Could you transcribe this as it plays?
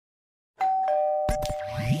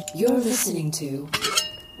You're listening to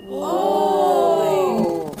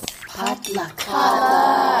Whoa! Potluck.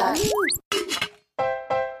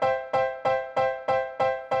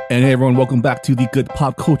 And hey everyone, welcome back to the Good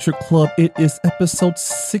Pop Culture Club. It is episode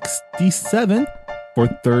 67 for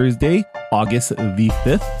Thursday, August the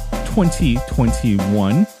 5th,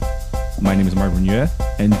 2021. My name is Marvin Yue,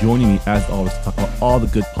 and joining me as always to talk about all the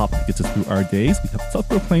good pop that gets us through our days, we have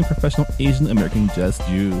self-proclaimed professional Asian American Jess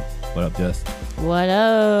Ju. What up, Jess? What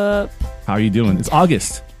up? How are you doing? It's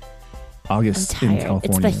August. August I'm in tired.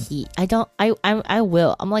 California. It's the heat. I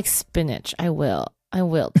will. I'm like spinach. I will.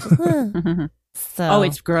 So Oh,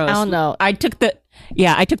 it's gross. I don't know. I took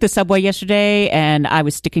the subway yesterday and I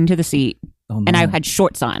was sticking to the seat Oh, no. and I had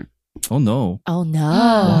shorts on. Oh no. Oh no.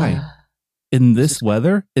 Why? In this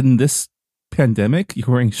weather, in this pandemic, you're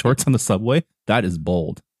wearing shorts on the subway? That is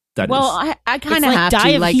bold. That Well, is. I It's kind of like have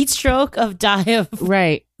die to of heat stroke of die of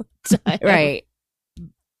right, right.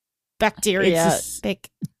 bacteria. It's just-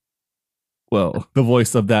 Well, the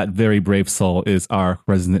voice of that very brave soul is our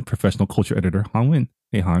resident professional culture editor, Han Win.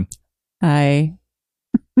 Hey, Han. Hi.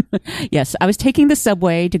 Yes, I was taking the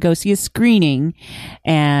subway to go see a screening,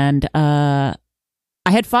 and I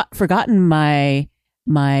had forgotten my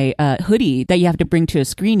hoodie that you have to bring to a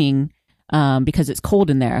screening because it's cold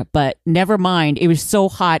in there. But never mind, it was so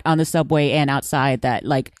hot on the subway and outside that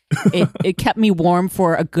it kept me warm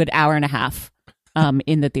for a good hour and a half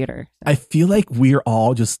in the theater. I feel like we're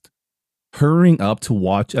all just hurrying up to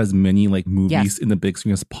watch as many movies Yes. in the big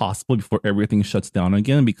screen as possible before everything shuts down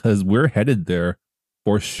again, because we're headed there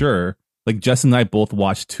for sure. Jess and I both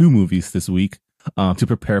watched 2 movies this week to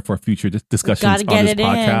prepare for future discussions Gotta on get this it in.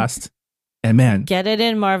 podcast. And man, Get it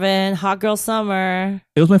in, Marvin. Hot girl summer.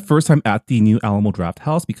 it was my first time at the new Alamo Draft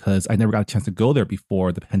House because I never got a chance to go there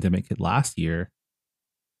before the pandemic hit last year.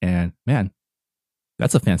 And man,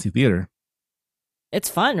 that's a fancy theater. It's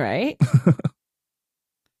fun, right?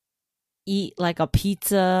 Eat like a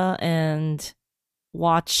pizza and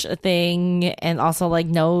watch a thing, and also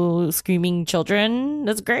no screaming children.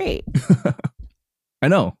 That's great. I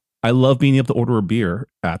know. I love being able to order a beer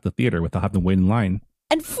at the theater without having to wait in line.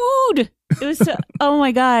 And food. It was so, oh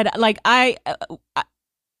my god!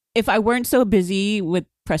 If I weren't so busy with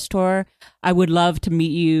press tour, I would love to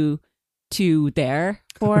meet you 2 there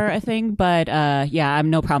for a thing. But yeah, I'm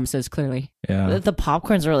no promises. Clearly, Yeah. The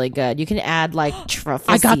popcorn's really good. You can add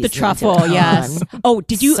truffle. I got the seasoning to truffle. it. Yes. Oh,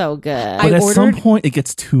 did you? So good. But I at some ordered- point, it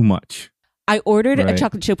gets too much. I ordered a Right.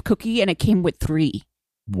 chocolate chip cookie, and it came with 3,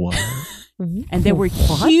 What? and they were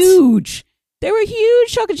What? huge. They were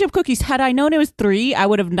huge chocolate chip cookies. Had I known it was 3, I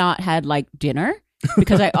would have not had dinner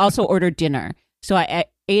because I also ordered dinner. So I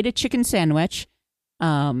ate a chicken sandwich,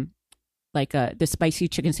 the spicy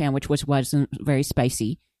chicken sandwich, which wasn't very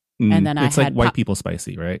spicy. And then I it's like had white people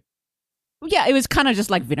spicy, right? Yeah, it was kind of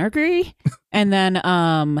just like vinegary, and then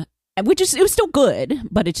it was still good,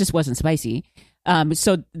 but it just wasn't spicy.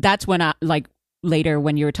 So that's when I later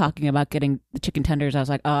when you were talking about getting the chicken tenders, I was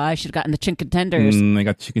like, oh, I should have gotten the chicken tenders. I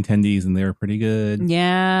got chicken tendies and they were pretty good.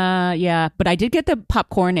 Yeah, but I did get the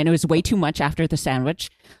popcorn, and it was way too much after the sandwich.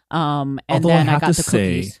 And Although then I I have got to the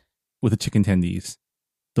say, cookies. with the chicken tendies,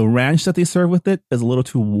 the ranch that they serve with it is a little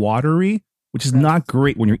too watery, which is not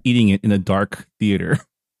great when you're eating it in a dark theater.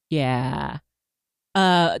 Yeah.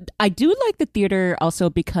 I do like the theater also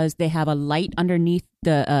because they have a light underneath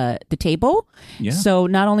the table. Yeah. So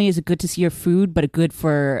not only is it good to see your food, but good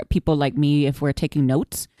for people like me if we're taking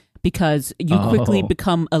notes, because you quickly Oh.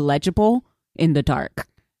 become illegible in the dark.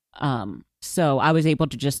 So I was able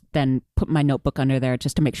to just then put my notebook under there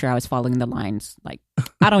just to make sure I was following the lines.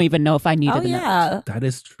 I don't even know if I needed Oh the notes. yeah. That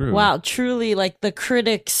is true. Wow. Truly, the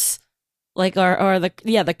critics,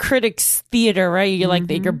 the critics theater, right? You're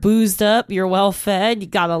you're boozed up, you're well fed, you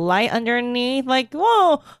got a light underneath.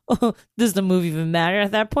 Whoa, does the movie even matter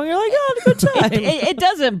at that point? You're like, oh, had a good time. It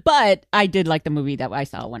doesn't, but I did like the movie that I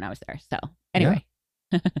saw when I was there. So anyway.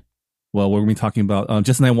 Well, we're going to be talking about,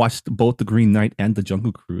 Jess and I watched both The Green Knight and The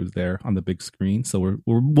Jungle Cruise there on the big screen. So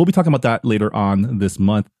we'll be talking about that later on this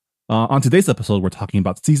month. On today's episode, we're talking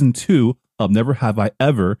about season 2 of Never Have I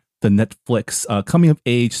Ever, the Netflix coming of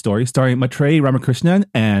age story starring Maitreyi Ramakrishnan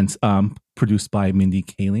and produced by Mindy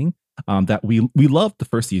Kaling. That we loved the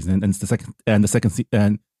first season, and the second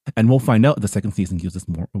and we'll find out the second season gives us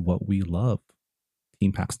more of what we love.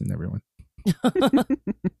 Team Paxton, everyone.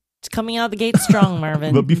 It's coming out the gate strong,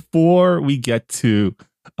 Marvin. But before we get to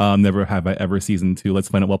Never Have I Ever season 2, let's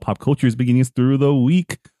find out what pop culture is beginning through the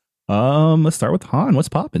week. Let's start with Han. What's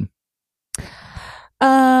popping?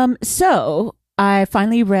 So I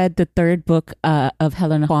finally read the 3rd book of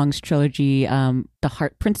Helena Huang's trilogy, The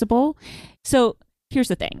Heart Principle. So here's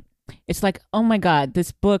the thing. it's like, oh my God,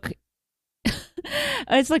 this book,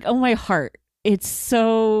 it's like, oh my heart. It's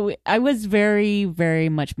so, I was very, very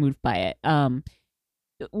much moved by it.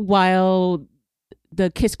 While the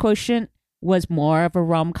Kiss Quotient was more of a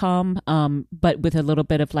rom-com, but with a little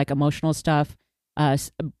bit of like emotional stuff.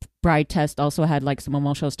 Bride Test also had like some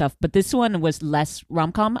emotional stuff, but this one was less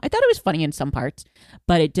rom-com. I thought it was funny in some parts,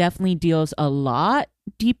 but it definitely deals a lot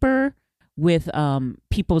deeper with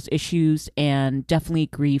people's issues and definitely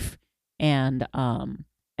grief and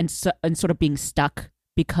sort of being stuck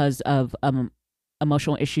because of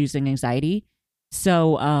emotional issues and anxiety.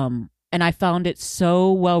 So and I found it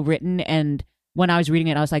so well written, and when I was reading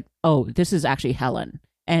it I was like, oh, this is actually Helen.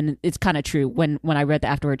 And it's kind of true. When I read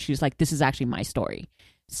that afterwards, she was like, this is actually my story.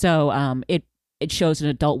 So it shows an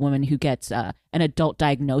adult woman who gets an adult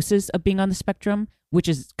diagnosis of being on the spectrum, which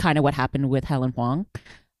is kind of what happened with Helen Huang.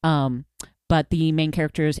 But the main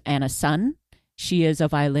character is Anna Sun. She is a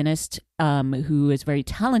violinist who is very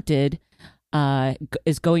talented,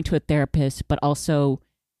 is going to a therapist, but also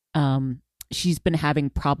she's been having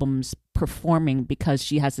problems performing because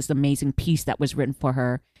she has this amazing piece that was written for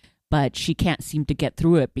her, but she can't seem to get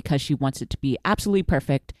through it because she wants it to be absolutely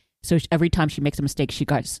perfect. So every time she makes a mistake, she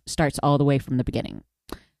starts all the way from the beginning.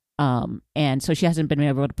 And so she hasn't been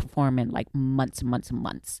able to perform in like months and months and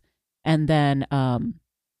months. And then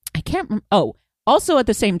I can't remember. Oh, also at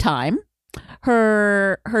the same time,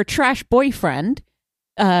 her trash boyfriend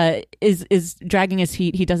is dragging his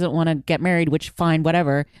feet. He doesn't want to get married, which fine,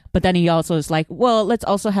 whatever. But then he also is like, well, let's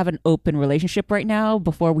also have an open relationship right now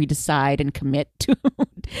before we decide and commit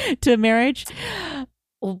to marriage.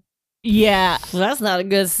 Yeah. Well, that's not a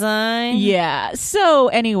good sign. Yeah. So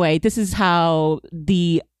anyway, this is how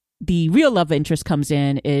the real love interest comes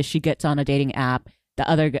in. Is she gets on a dating app. The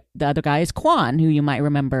other guy is Quan, who you might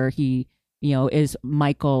remember. He is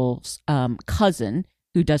Michael's cousin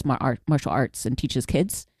who does martial arts and teaches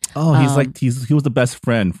kids. Oh, he was the best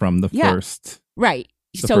friend from the first. Right.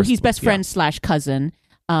 So he's best friend / cousin.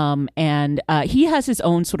 And he has his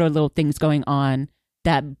own sort of little things going on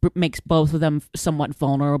that makes both of them somewhat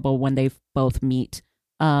vulnerable when they both meet.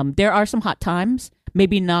 There are some hot times,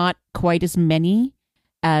 maybe not quite as many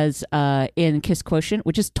as in Kiss Quotient,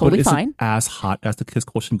 which is totally fine. It as hot as the Kiss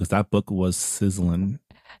Quotient? Because that book was sizzling.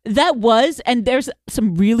 That was, and there's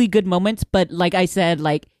some really good moments, but like I said,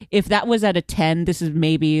 like if that was at a 10, this is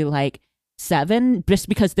maybe like 7, just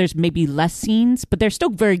because there's maybe less scenes, but there's still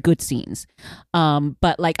very good scenes.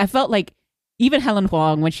 But like I felt like even Helen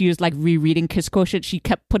Huang, when she was like rereading Kiss Quotient, she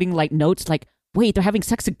kept putting like notes like, wait, they're having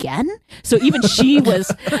sex again? So even she was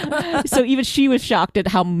shocked at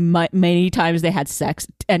how many times they had sex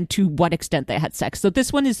and to what extent they had sex. So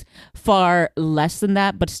this one is far less than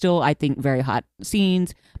that, but still I think very hot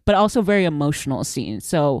scenes, but also very emotional scenes.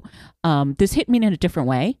 So this hit me in a different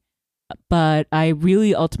way, but I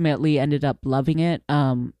really ultimately ended up loving it.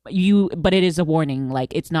 But it is a warning,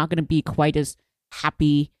 like it's not going to be quite as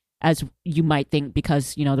happy as you might think,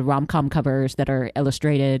 because the rom-com covers that are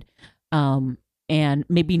illustrated, and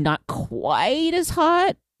maybe not quite as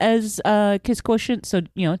hot as Kiss Quotient. So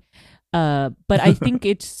but I think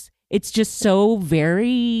it's just so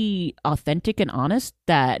very authentic and honest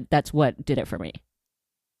that's what did it for me.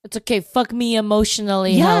 It's okay. Fuck me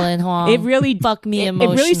emotionally, Helen Huang. It really fuck me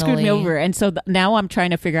emotionally. It really screwed me over, and so now I'm trying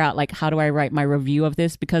to figure out like how do I write my review of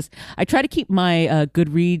this, because I try to keep my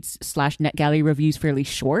Goodreads / NetGalley reviews fairly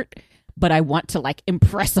short, but I want to like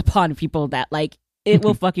impress upon people that like it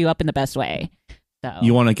will fuck you up in the best way. So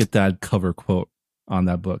you want to get that cover quote on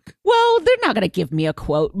that book. Well, they're not going to give me a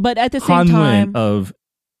quote, but at the Han same time, Wen of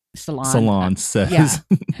Salon says. Yeah.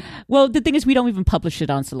 Well, the thing is, we don't even publish it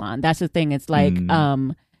on Salon. That's the thing. It's like,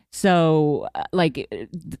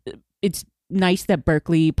 it's nice that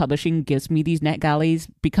Berkeley Publishing gives me these NetGalleys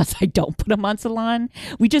because I don't put them on Salon.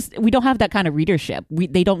 We don't have that kind of readership.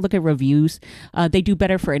 They don't look at reviews. They do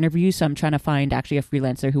better for interviews. So I'm trying to find actually a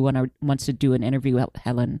freelancer who wants to do an interview with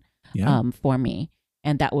Helen for me.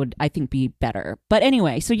 And that would, I think, be better. But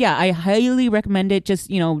anyway, so yeah, I highly recommend it. Just,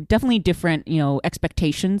 definitely different,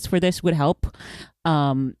 expectations for this would help.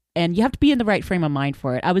 And you have to be in the right frame of mind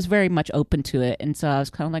for it. I was very much open to it. And so I was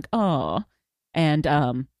kind of like, oh. And,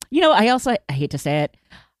 I hate to say it,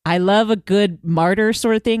 I love a good martyr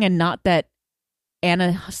sort of thing. And not that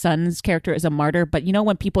Anna Sun's character is a martyr, but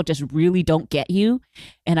when people just really don't get you,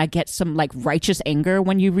 and I get some like righteous anger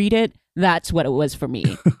when you read it, that's what it was for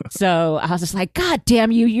me. So I was just like, God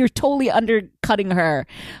damn you, you're totally undercutting her.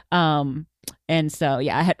 And so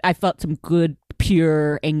yeah, I felt some good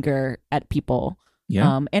pure anger at people.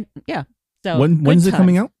 Yeah. And yeah. So when's it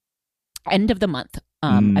coming out? End of the month.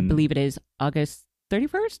 I believe it is August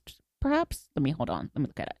 31st, perhaps. Let me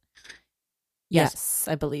look at it. Yes,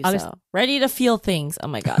 I believe August- so. Ready to feel things. Oh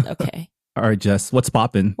my God. Okay. All right, Jess, what's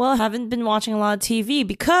poppin'? Well, I haven't been watching a lot of TV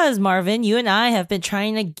because, Marvin, you and I have been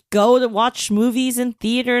trying to go to watch movies in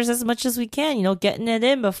theaters as much as we can, getting it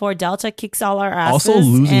in before Delta kicks all our asses. Also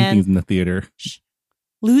losing and things in the theater.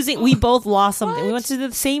 we both lost something. We What? went to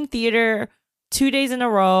the same theater 2 days in a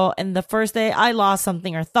row, and the first day I lost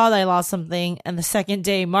something or thought I lost something, and the second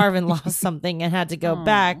day Marvin lost something and had to go Aw.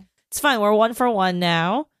 back. It's fine. We're 1 for 1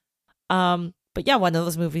 now. But yeah, one of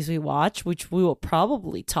those movies we watched, which we will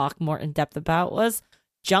probably talk more in depth about, was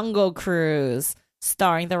Jungle Cruise,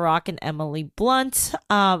 starring The Rock and Emily Blunt.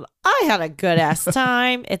 I had a good ass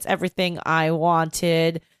time. It's everything I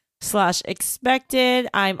wanted / expected.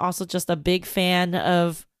 I'm also just a big fan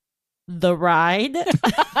of the ride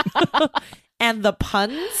and the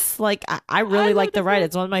puns. Like I really like the ride.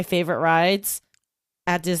 It's one of my favorite rides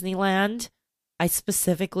at Disneyland. I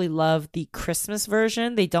specifically love the Christmas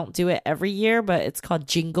version. They don't do it every year, but it's called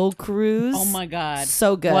Jingle Cruise. Oh my God.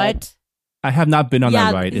 So good. What? I have not been on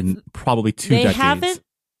Yeah, that ride in probably 2 They decades.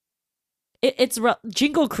 haven't.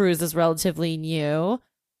 Jingle Cruise is relatively new,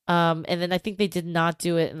 and then I think they did not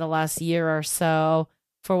do it in the last year or so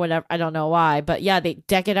for whatever, I don't know why, but yeah, they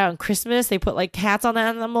deck it out in Christmas. They put like hats on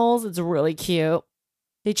animals. It's really cute.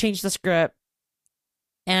 They changed the script,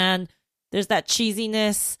 and there's that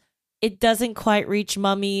cheesiness. It doesn't quite reach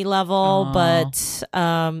Mummy level, Aw.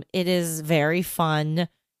 but it is very fun.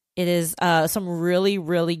 It is some really,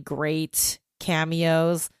 really great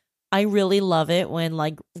cameos. I really love it when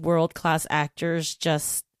like world-class actors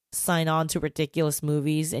just sign on to ridiculous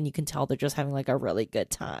movies and you can tell they're just having like a really good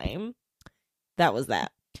time. That was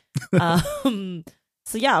that.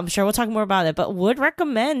 So yeah, I'm sure we'll talk more about it, but would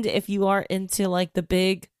recommend if you are into like the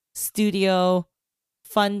big studio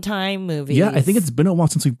fun time movies. Yeah, I think it's been a while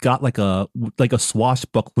since we've got like a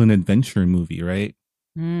swashbuckling adventure movie, right?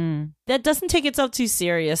 That doesn't take itself too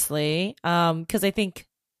seriously. Because I think,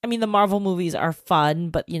 the Marvel movies are fun,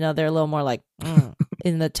 but they're a little more like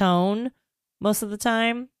in the tone most of the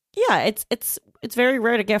time. Yeah, it's very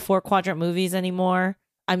rare to get 4-quadrant movies anymore.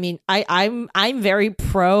 I'm very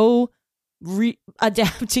pro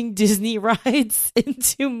adapting Disney rides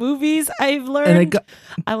into movies. I've learned.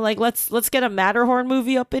 I'm like, let's get a Matterhorn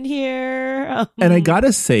movie up in here. And I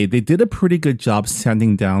gotta say, they did a pretty good job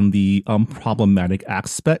sanding down the problematic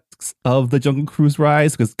aspects of the Jungle Cruise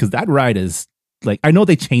ride, because that ride is like, I know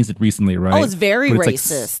they changed it recently, right? Oh, it's very But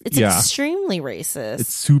racist. It's extremely racist.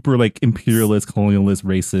 It's super like imperialist, colonialist,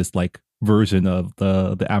 racist like version of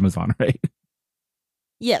the Amazon, right?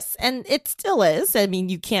 Yes, and it still is.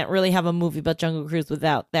 You can't really have a movie about Jungle Cruise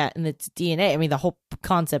without that in its DNA. The whole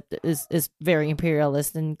concept is very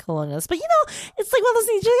imperialist and colonialist. But it's like one of those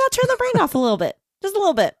things, you gotta turn the brain off a little bit. Just a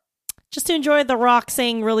little bit. Just to enjoy The Rock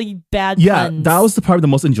saying really bad puns. That was probably the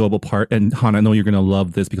most enjoyable part. And Han, I know you're gonna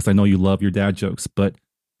love this because I know you love your dad jokes, but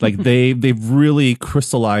like they've really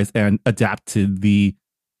crystallized and adapted the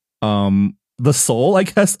soul, I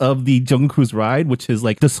guess, of the Jungle Cruise ride, which is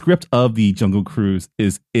like the script of the Jungle Cruise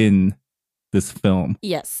is in this film.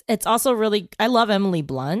 Yes. It's also really, I love Emily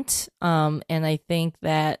Blunt. And I think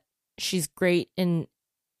that she's great in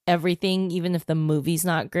everything, even if the movie's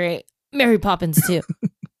not great. Mary Poppins too.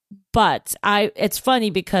 But it's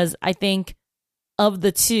funny because I think of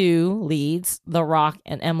the two leads, The Rock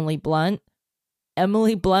and Emily Blunt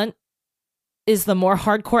is the more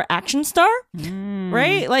hardcore action star,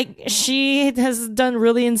 right? Like she has done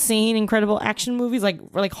really insane, incredible action movies, like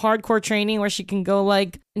hardcore training where she can go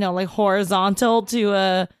like horizontal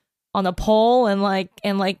to on a pole and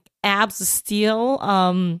like abs of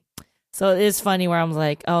steel. So it is funny where I'm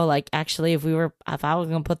like, oh, like actually, if I was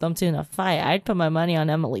gonna put them two in a fight, I'd put my money on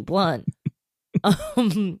Emily Blunt.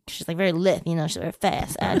 She's like very lithe, she's very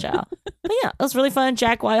fast, agile. But yeah, it was really fun.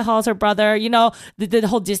 Jack Whitehall's her brother. The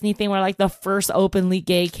whole Disney thing where like the first openly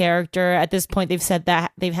gay character. At this point, they've said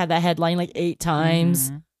that they've had that headline like 8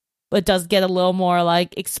 times. But it does get a little more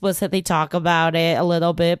like explicit. They talk about it a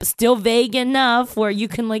little bit, but still vague enough where you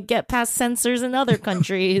can like get past censors in other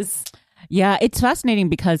countries. Yeah, it's fascinating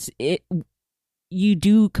because you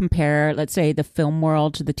do compare, let's say, the film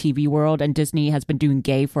world to the TV world, and Disney has been doing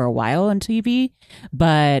gay for a while on TV.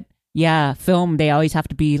 But yeah, film, they always have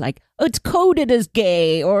to be like, oh, it's coded as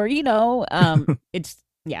gay, or, it's,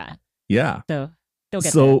 yeah. Yeah. So don't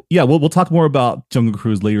get So, yeah, we'll talk more about Jungle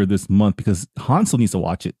Cruise later this month because Han still needs to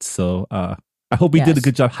watch it. So I hope we did a Yes.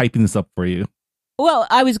 good job hyping this up for you. Well,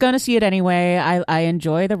 I was going to see it anyway. I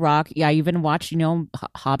enjoy The Rock. Yeah, I even watched,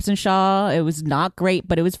 Hobbs and Shaw. It was not great,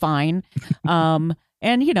 but it was fine.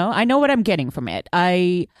 And I know what I'm getting from it.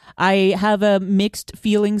 I have mixed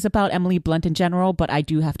feelings about Emily Blunt in general, but I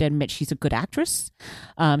do have to admit she's a good actress.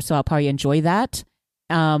 So I'll probably enjoy that.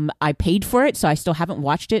 I paid for it, so I still haven't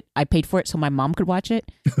watched it. I paid for it so my mom could watch it.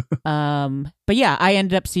 But yeah, I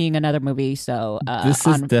ended up seeing another movie. So this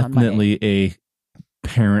is definitely a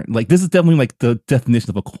parent, like this is definitely like the definition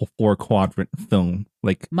of a 4-quadrant film.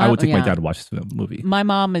 Like I would take my dad to watch this movie. My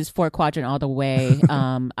mom is 4-quadrant all the way.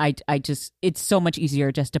 I just, it's so much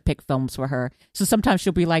easier just to pick films for her. So sometimes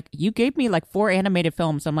she'll be like, "You gave me like 4 animated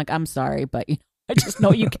films." I'm like, "I'm sorry, but I just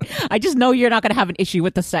know I just know you're not going to have an issue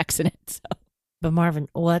with the sex in it." So. But Marvin,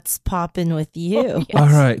 what's popping with you? Oh, yes. All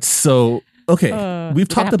right, so okay, we've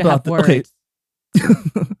talked about okay.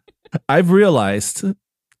 I've realized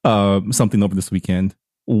something over this weekend.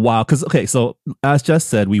 Wow, because so as Jess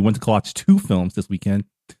said, we went to watch 2 films this weekend.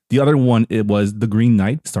 The other one, it was The Green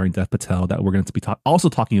Knight, starring Dev Patel, that we're going to be also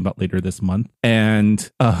talking about later this month. And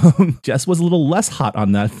Jess was a little less hot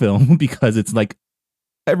on that film because it's like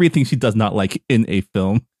everything she does not like in a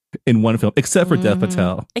film, in one film, except for Dev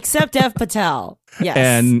Patel. Except Dev Patel, yes.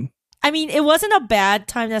 And I mean, it wasn't a bad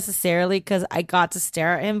time necessarily because I got to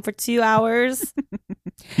stare at him for 2 hours.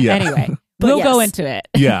 Yeah. Anyway. But we'll yes. go into it.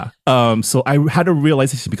 Yeah. So I had a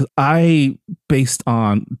realization because based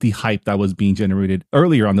on the hype that was being generated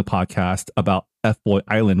earlier on the podcast about F-Boy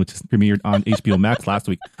Island, which is premiered on HBO Max last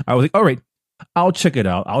week, I was like, all right, I'll check it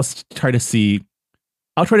out. I'll try to see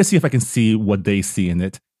if I can see what they see in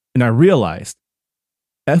it. And I realized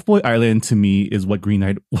F-Boy Island to me is what Green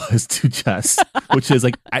Knight was to Jess, which is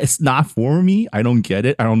like, it's not for me. I don't get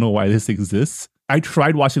it. I don't know why this exists. I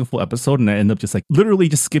tried watching a full episode and I ended up just like literally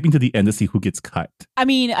just skipping to the end to see who gets cut. I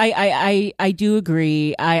mean, I do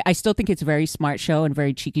agree. I still think it's a very smart show and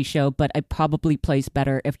very cheeky show, but it probably plays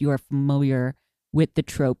better if you are familiar with the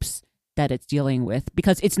tropes that it's dealing with,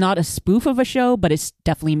 because it's not a spoof of a show, but it's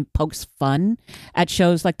definitely pokes fun at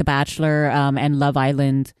shows like The Bachelor and Love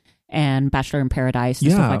Island and Bachelor in Paradise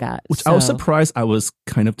and stuff like that. Which I was surprised I was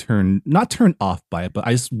kind of not turned off by it, but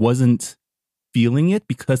I just wasn't feeling it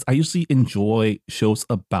because I usually enjoy shows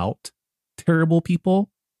about terrible people.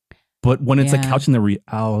 But when it's like couched in a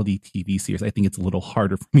reality TV series, I think it's a little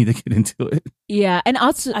harder for me to get into it. Yeah, and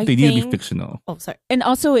also they need to be fictional. Oh, sorry. And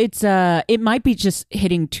also, it's it might be just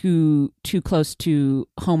hitting too close to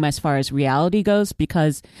home as far as reality goes,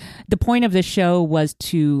 because the point of this show was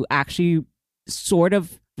to actually sort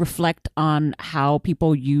of reflect on how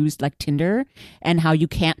people use like Tinder and how you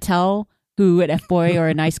can't tell who an F-boy or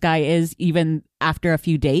a nice guy is even after a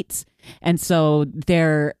few dates. And so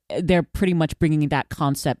they're pretty much bringing that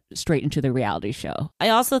concept straight into the reality show. I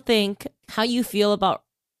also think how you feel about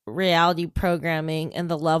reality programming and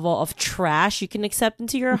the level of trash you can accept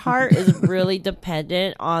into your heart is really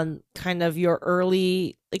dependent on kind of your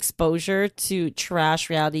early exposure to trash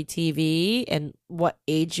reality TV and what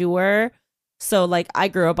age you were. So like I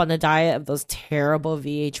grew up on the diet of those terrible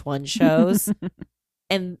VH1 shows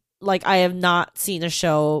and like I have not seen a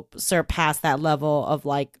show surpass that level of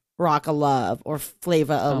like Rock of Love or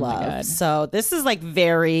Flavor of Love. So this is like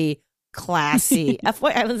very classy. F-Boy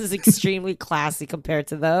Island is extremely classy compared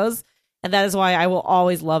to those. And that is why I will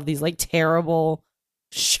always love these like terrible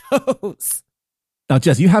shows. Now,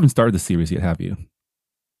 Jess, you haven't started the series yet, have you?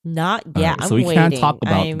 Not yet. Right, so we waiting. can't talk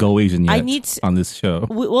about Go Asian yet on this show.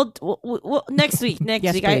 We'll next week.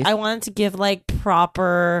 Yes, week. I wanted to give like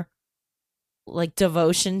proper like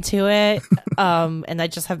devotion to it. And I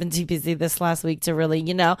just have been too busy this last week to really,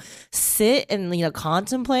 sit and,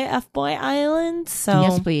 contemplate F-Boy Island. So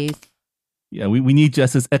yes, please. Yeah, we need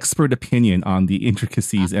Jess's expert opinion on the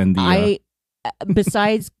intricacies and the...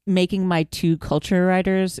 Besides making my 2 culture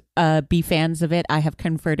writers be fans of it, I have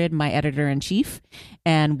converted my editor-in-chief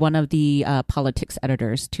and one of the politics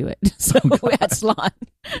editors to it. So at Salon.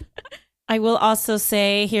 I will also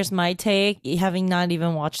say, here's my take, having not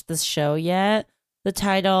even watched this show yet. The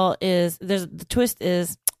title is, the twist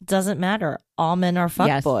is, doesn't matter. All men are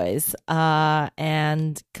fuckboys. Yes.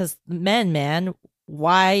 And because men, man,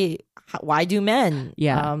 why do men?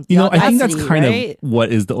 Yeah. I think that's kind of what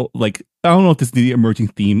is the, like, I don't know if this is the emerging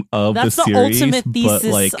theme of the series. That's the ultimate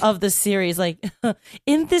thesis of the series. Like,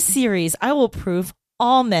 in this series, I will prove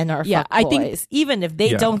all men are fuckboys, I think, even if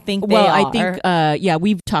they don't think they are. I think,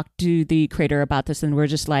 we've talked to the creator about this, and we're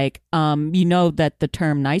just like, that the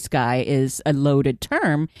term nice guy is a loaded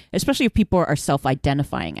term, especially if people are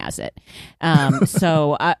self-identifying as it.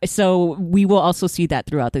 So we will also see that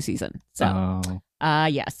throughout the season. So.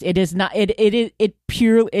 Yes, it is not.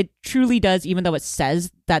 It truly does. Even though it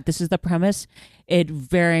says that this is the premise, it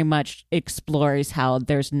very much explores how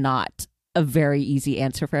there's not a very easy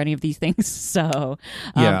answer for any of these things. So,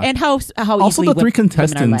 Yeah. and how Also, easily the three women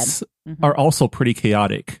contestants are led. are also pretty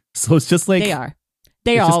chaotic. So it's just like They are.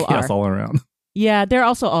 They it's all just chaos are. all around. Yeah, they're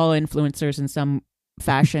also all influencers in some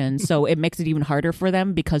fashion, so it makes it even harder for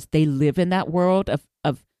them because they live in that world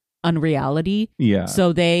of unreality. Yeah.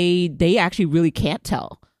 So they actually really can't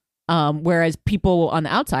tell. Whereas people on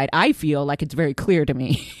the outside, I feel like it's very clear to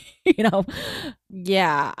me. You know,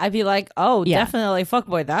 Yeah, I'd be like, oh, Yeah. definitely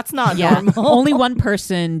fuckboy. That's not yeah. normal. Only one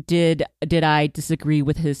person did I disagree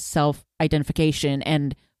with his self identification,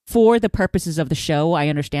 and for the purposes of the show, I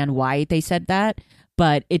understand why they said that,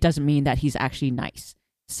 but it doesn't mean that he's actually nice.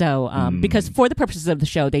 So, because for the purposes of the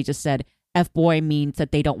show, they just said F boy means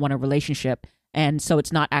that they don't want a relationship, and so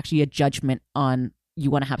it's not actually a judgment on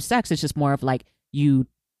you want to have sex. It's just more of like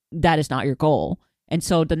that is not your goal. And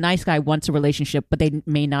so the nice guy wants a relationship, but they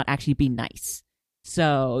may not actually be nice.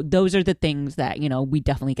 So those are the things that, we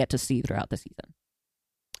definitely get to see throughout the season.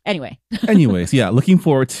 Anyway. Anyways, yeah, looking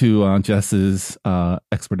forward to Jess's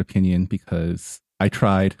expert opinion because I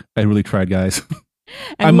really tried, guys.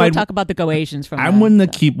 And we'll talk about the Go Asians from I'm going to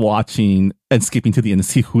keep watching and skipping to the end to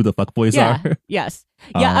see who the fuckboys are. Yes.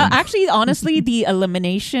 Yeah, actually, honestly, the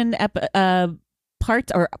elimination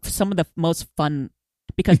parts are some of the most fun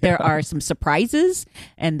because there are some surprises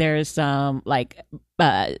and there's some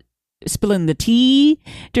spilling the tea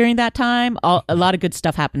during that time. A lot of good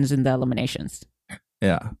stuff happens in the eliminations.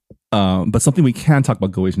 Yeah. But something we can talk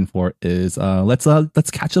about Go Asian for is let's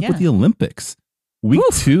catch up with the Olympics. Week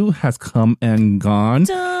 2 has come and gone.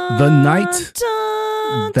 The night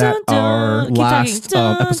that our last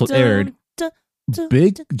episode aired,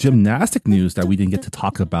 big gymnastic news that we didn't get to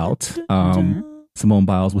talk about. Simone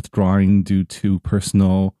Biles withdrawing due to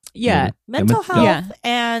personal mental health,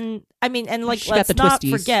 and I mean, and like let's not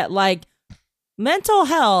forget, like mental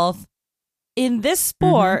health in this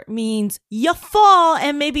sport means you fall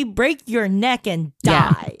and maybe break your neck and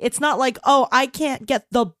die. It's not like, oh, I can't get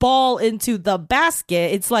the ball into the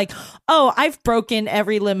basket. It's like, oh, I've broken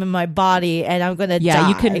every limb in my body and I'm gonna die. Yeah,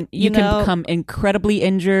 you can become incredibly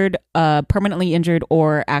injured, permanently injured,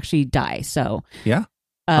 or actually die. So yeah.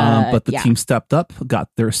 But the team stepped up, got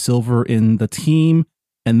their silver in the team,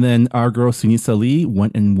 and then our girl Sunisa Lee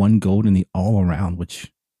went and won gold in the all-around,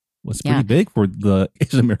 which was pretty big for the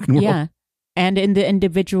Asian American world. Yeah, and in the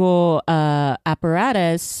individual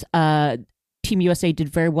apparatus, Team USA did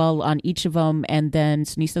very well on each of them, and then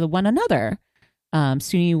Sunisa won another.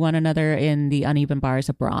 Suni won another in the uneven bars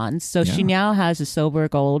of bronze. So she now has a silver,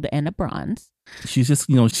 gold, and a bronze. She's just,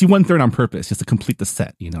 she won third on purpose just to complete the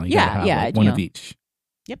set. You gotta have one of each.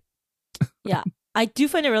 Yeah, I do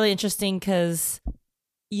find it really interesting because,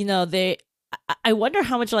 I wonder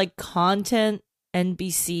how much like content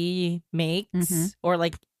NBC makes or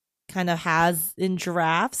like kind of has in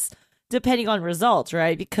drafts depending on results,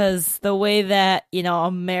 right? Because the way that,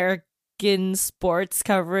 American sports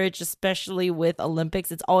coverage, especially with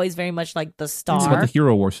Olympics, it's always very much like the star. It's about the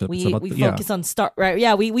hero worship. We focus on star, right?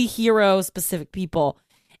 Yeah, we hero specific people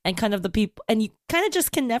and kind of the people, and you kind of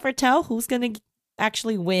just can never tell who's going to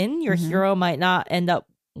actually win. Your hero might not end up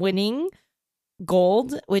winning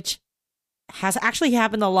gold, which has actually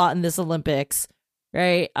happened a lot in this Olympics,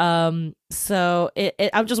 right? So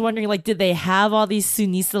I'm just wondering, like, did they have all these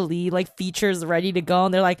Sunisa Lee like features ready to go,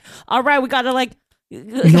 and they're like, all right, we gotta like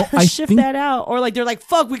shift that out, or like they're like,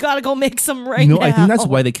 fuck, we gotta go make some right now. I think that's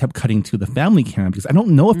why they kept cutting to the family cam, because I don't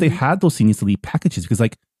know if they had those Sunisa Lee packages, because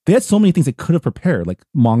like they had so many things they could have prepared, like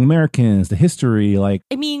Hmong Americans, the history, like.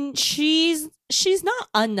 I mean, she's not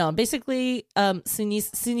unknown. Basically,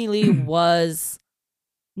 Suni Lee was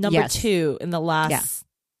number 2 in the last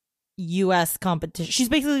U.S. competition. She's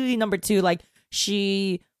basically number 2. Like,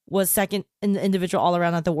 she was second in the individual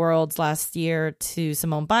all-around at the Worlds last year to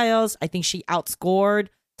Simone Biles. I think she outscored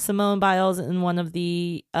Simone Biles in one of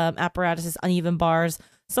the apparatuses, uneven bars.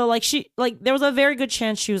 So, there was a very good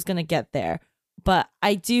chance she was going to get there. But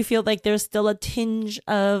I do feel like there's still a tinge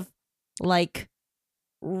of, like,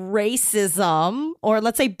 racism, or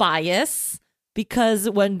let's say bias, because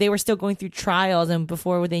when they were still going through trials and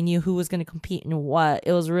before they knew who was going to compete in what,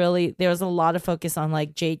 it was really, there was a lot of focus on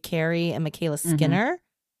like Jade Carey and Michaela Skinner,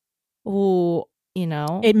 who,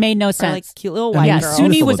 it made no sense. Like cute little white girls.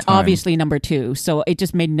 Suni was obviously number 2, so it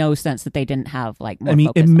just made no sense that they didn't have like more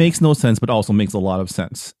focus. It makes no sense, but also makes a lot of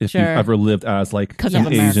sense if you've ever lived as like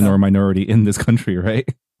Asian or a minority in this country, right?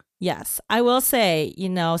 Yes, I will say,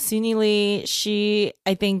 Suni Lee, she,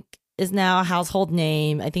 I think, is now a household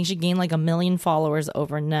name. I think she gained like 1 million followers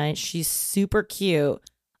overnight. She's super cute.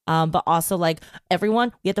 But also, like,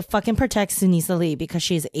 everyone, we have to fucking protect Sunisa Lee because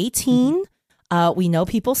she's 18. We know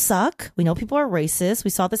people suck. We know people are racist. We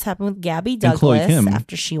saw this happen with Gabby And Chloe Douglas Kim.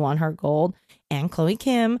 after she won her gold, and Chloe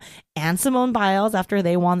Kim and Simone Biles after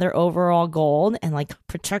they won their overall gold. And like,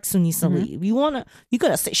 protect Sunisa Lee. You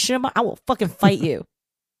gotta say shit about, I will fucking fight you.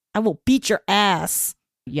 I will beat your ass.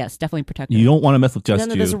 Yes, definitely protect her. You don't want to mess with Just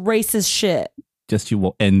None of this You. racist shit. Just You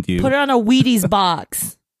will end you. Put her on a Wheaties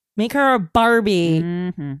box. Make her a Barbie.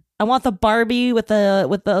 Mm-hmm. I want the Barbie with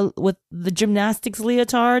the gymnastics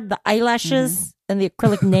leotard, the eyelashes, and the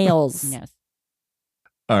acrylic nails. Yes.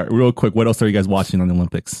 All right, real quick, what else are you guys watching on the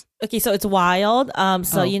Olympics? Okay, so it's wild.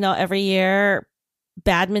 So every year,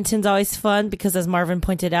 badminton's always fun because, as Marvin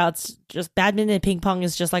pointed out, it's just badminton and ping pong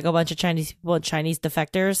is just like a bunch of Chinese people and Chinese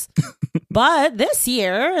defectors. But this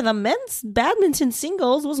year, the men's badminton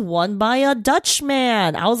singles was won by a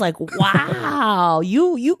Dutchman. I was like, wow,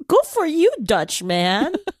 you go for you,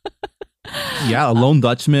 Dutchman. Yeah, a lone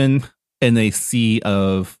Dutchman in a sea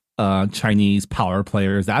of Chinese power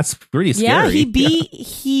players. That's pretty scary. Yeah,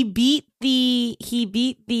 he beat the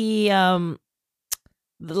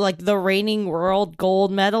like the reigning world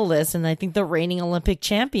gold medalist and I think the reigning Olympic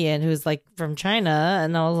champion who's like from China.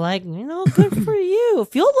 And I was like, good for you.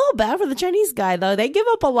 Feel a little bad for the Chinese guy though. They give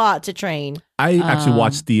up a lot to train. I actually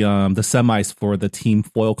watched the semis for the team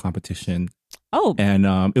foil competition. Oh, And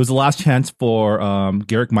it was the last chance for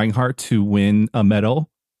Garrick Meinhardt to win a medal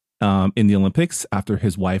in the Olympics after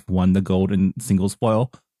his wife won the gold in singles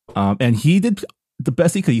foil. And he did the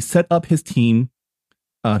best he could. He set up his team.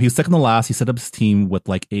 He was second to last. He set up his team with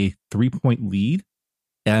like a 3-point lead,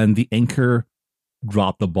 and the anchor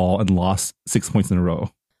dropped the ball and lost 6 points in a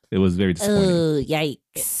row. It was very disappointing. Oh,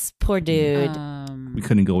 yikes. Poor dude. We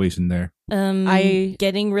couldn't go Asian there. I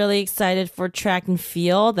getting really excited for track and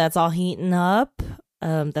field. That's all heating up.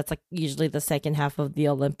 That's like usually the second half of the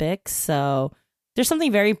Olympics. So there's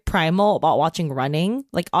something very primal about watching running.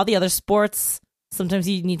 Like all the other sports, sometimes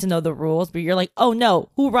you need to know the rules, but you're like, oh no,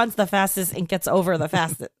 who runs the fastest and gets over the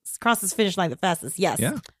fastest, crosses finish line the fastest? Yes.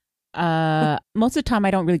 Yeah. Most of the time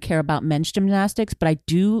I don't really care about men's gymnastics, but I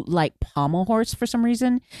do like pommel horse for some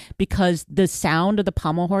reason because the sound of the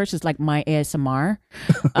pommel horse is like my ASMR.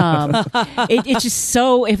 It's just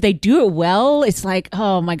so, if they do it well, it's like,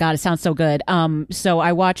 oh my God, it sounds so good. So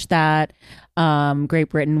I watched that. Great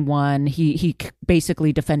Britain won. He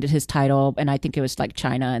basically defended his title, and I think it was like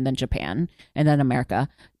China and then Japan and then America.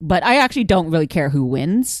 But I actually don't really care who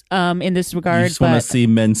wins in this regard. You just want to see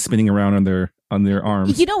men spinning around on their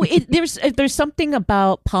arms. There's something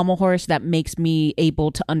about pommel horse that makes me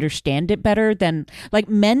able to understand it better than like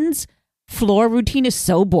men's floor routine is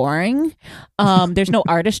so boring. There's no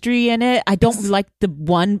artistry in it. I don't like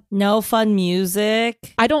no fun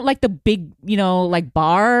music. I don't like the big, like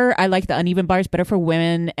bar. I like the uneven bars better for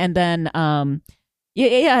women. And then,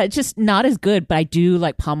 it's just not as good, but I do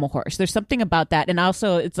like pommel horse. There's something about that. And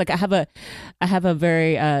also it's like, I have a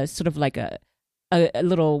very, sort of like a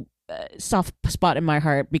little soft spot in my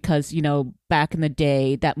heart because, back in the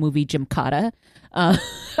day, that movie Gymkata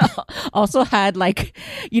also had like,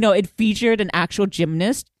 it featured an actual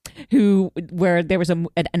gymnast where there was an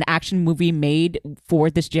action movie made for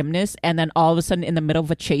this gymnast, and then all of a sudden in the middle of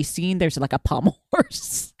a chase scene there's like a pommel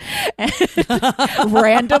horse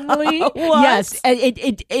randomly. Yes,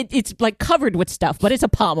 it's like covered with stuff, but it's a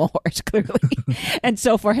pommel horse clearly. And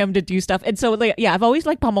so for him to do stuff, and so like, yeah, I've always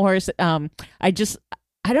liked pommel horse.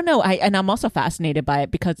 I don't know. I'm also fascinated by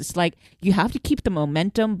it because it's like you have to keep the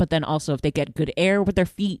momentum, but then also if they get good air with their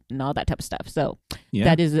feet and all that type of stuff. So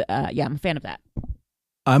that is, I'm a fan of that.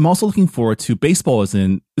 I'm also looking forward to baseball is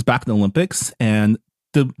back in the Olympics, and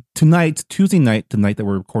Tuesday night, the night that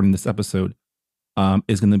we're recording this episode,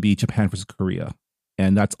 is going to be Japan versus Korea,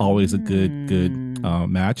 and that's always a good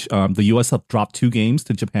match. The U.S. have dropped 2 games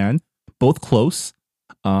to Japan, both close.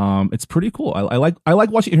 It's pretty cool. I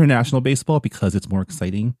like watching international baseball because it's more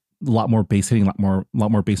exciting, a lot more base hitting, a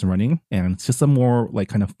lot more base running, and it's just a more like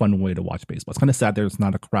kind of fun way to watch baseball. It's kind of sad there's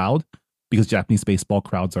not a crowd because Japanese baseball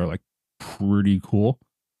crowds are like pretty cool.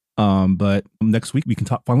 But next week we can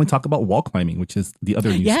finally talk about wall climbing, which is the other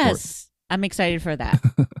new sport. Yes, I'm excited for that.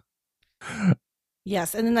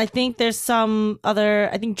 Yes, and then I think there's some other.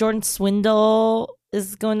 I think Jordan Swindle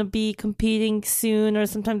is going to be competing soon or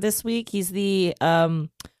sometime this week. He's the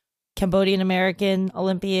Cambodian American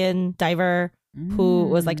Olympian diver who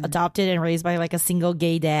was like adopted and raised by like a single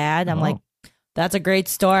gay dad. I'm like, that's a great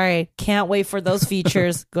story. Can't wait for those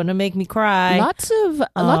features. Gonna make me cry. Lots of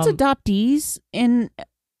adoptees in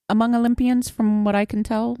among Olympians, from what I can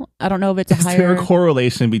tell. I don't know if it's a Is there higher a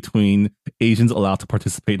correlation between Asians allowed to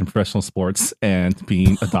participate in professional sports and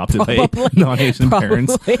being adopted by Probably. non-Asian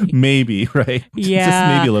parents? Probably. Maybe, right? Yeah.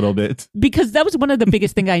 Just maybe a little bit. Because that was one of the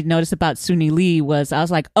biggest things I noticed about Suni Lee was I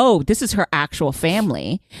was like, oh, this is her actual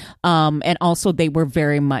family. And also they were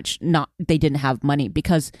very much they didn't have money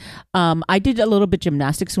because I did a little bit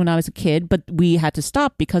gymnastics when I was a kid, but we had to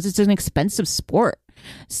stop because it's an expensive sport.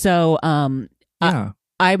 So Yeah.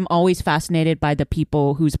 I'm always fascinated by the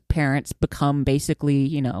people whose parents become basically,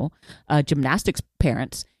 gymnastics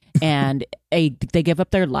parents. And they give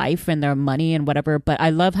up their life and their money and whatever. But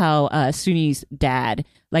I love how Suni's dad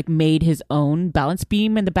made his own balance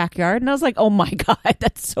beam in the backyard, and I was like, oh my god,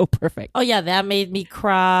 that's so perfect. Oh yeah, that made me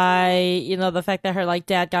cry. The fact that her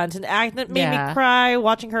dad got into an accident made me cry.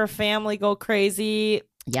 Watching her family go crazy.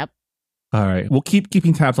 Yep. All right. We'll keep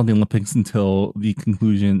keeping tabs on the Olympics until the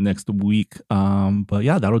conclusion next week. But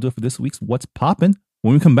yeah, that'll do it for this week's What's Poppin'.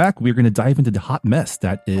 When we come back, we're going to dive into the hot mess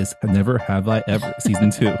that is Never Have I Ever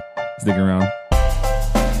Season 2. Stick around.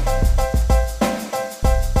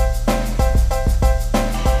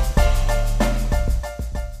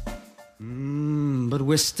 But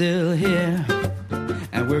we're still here,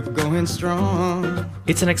 and we're going strong.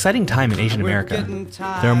 It's an exciting time in Asian America.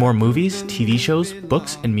 There are more movies, TV shows,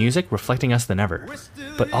 books, and music reflecting us than ever.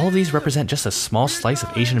 But all of these represent just a small slice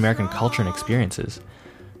of Asian American culture and experiences.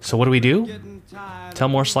 So what do? Tell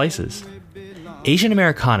more slices. Asian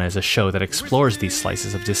Americana is a show that explores these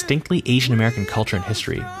slices of distinctly Asian American culture and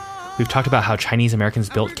history. We've talked about how Chinese Americans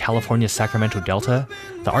built California's Sacramento Delta,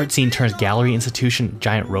 the art scene turns gallery institution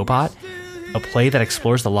Giant Robot, a play that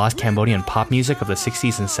explores the lost Cambodian pop music of the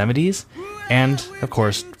 60s and 70s, and, of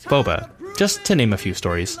course, boba, just to name a few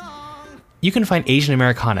stories. You can find Asian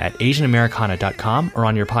Americana at asianamericana.com or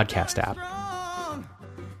on your podcast app.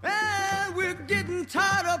 And we're getting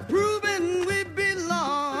tired of proving we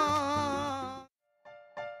belong.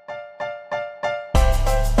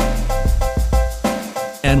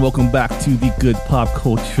 And welcome back to the Good Pop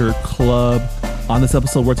Culture Club. On this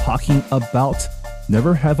episode, we're talking about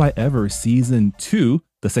Never Have I Ever Season 2,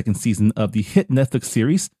 the second season of the hit Netflix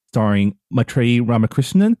series starring Maitreyi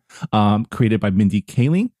Ramakrishnan, created by Mindy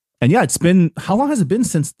Kaling. And yeah, how long has it been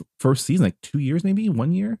since the first season? 2 years, maybe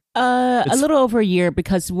 1 year? A little over a year,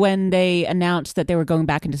 because when they announced that they were going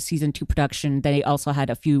back into season 2 production, they also had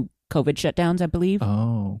a few COVID shutdowns, I believe.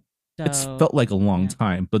 Oh, So, it's felt like a long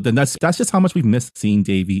time. But then that's just how much we've missed seeing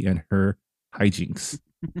Davy and her hijinks.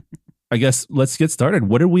 I guess let's get started.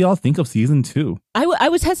 What did we all think of season 2? I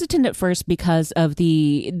was hesitant at first because of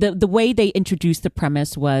the way they introduced the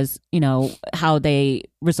premise was, how they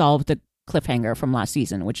resolved the cliffhanger from last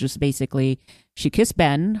season, which was basically she kissed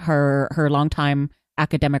Ben, her longtime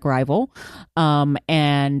academic rival,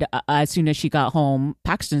 and as soon as she got home,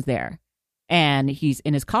 Paxton's there. And he's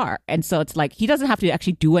in his car. And so it's like, he doesn't have to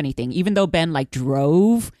actually do anything, even though Ben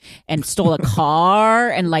drove and stole a car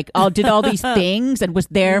and did all these things and was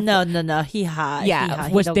there. No. He hid. Yeah.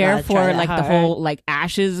 He Was don't there gotta try for that the hard. whole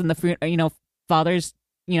ashes and the, father's,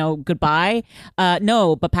 goodbye.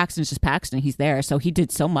 No, but Paxton's just Paxton. He's there. So he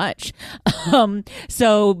did so much.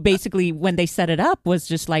 So basically when they set it up was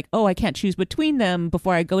just oh, I can't choose between them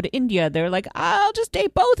before I go to India. They're like, I'll just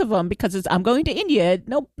date both of them because I'm going to India.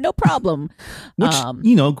 No problem. Which,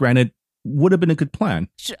 granted, would have been a good plan.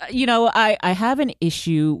 I have an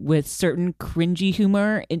issue with certain cringy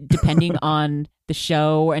humor depending on the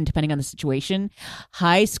show and depending on the situation.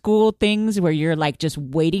 High school things where you're just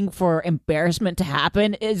waiting for embarrassment to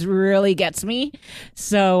happen really gets me.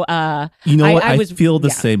 So I feel the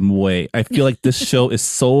same way. I feel like this show is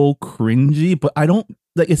so cringy, but I don't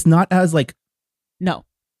it's not as no.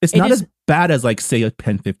 It's not as bad as say a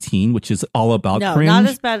Pen 15, which is all about No, cringe. not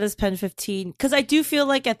as bad as Pen 15. Because I do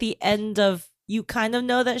feel at the end of, you kind of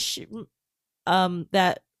know that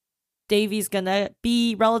that Davy's gonna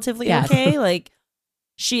be relatively okay.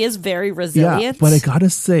 She is very resilient. Yeah, but I gotta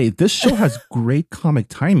say, this show has great comic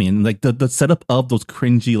timing. The setup of those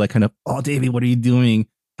cringy, kind of, oh, Davy, what are you doing?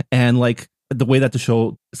 And the way that the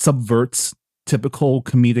show subverts typical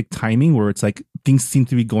comedic timing, where it's things seem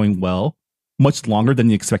to be going well much longer than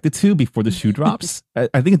you expect it to before the shoe drops.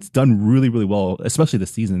 I think it's done really, really well, especially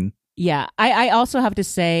this season. Yeah, I also have to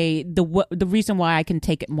say the reason why I can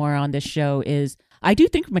take it more on this show is I do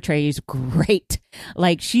think Maitreyi is great.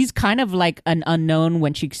 She's kind of an unknown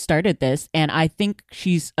when she started this, and I think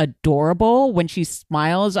she's adorable when she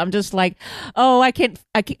smiles. I'm just oh, I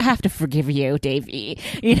have to forgive you, Davy.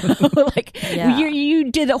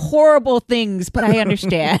 You did horrible things, but I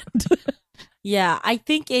understand. Yeah, I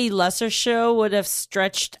think a lesser show would have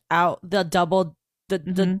stretched out the double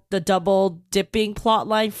the double dipping plot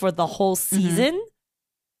line for the whole season.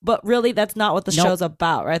 But really, that's not what the show's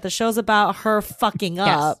about, right? The show's about her fucking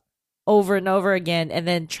up over and over again, and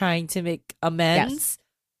then trying to make amends.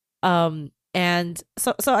 And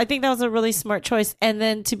so I think that was a really smart choice. And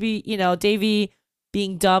then to be, Davy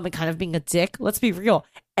being dumb and kind of being a dick. Let's be real.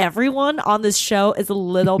 Everyone on this show is a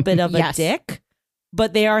little bit of a dick,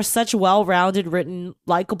 but they are such well-rounded, written,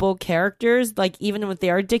 likable characters. Like, even if they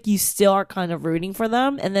are a dick, you still are kind of rooting for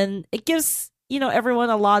them. And then it gives, everyone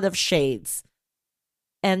a lot of shades.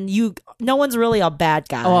 And no one's really a bad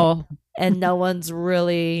guy. And no one's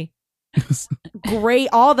really great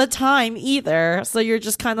all the time either. So you're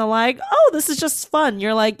just kind of like, oh, this is just fun.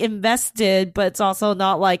 You're like invested, but it's also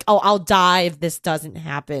not like, oh, I'll die if this doesn't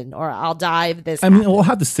happen, or I'll die if this happens. I'll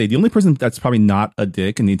have to say, the only person that's probably not a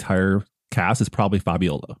dick in the entire cast is probably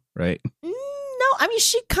Fabiola, right? No,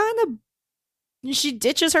 she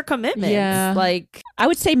ditches her commitments. Yeah. Like, I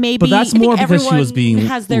would say maybe. But that's more because she was being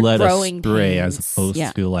has their led growing astray pains. as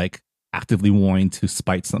opposed to like actively wanting to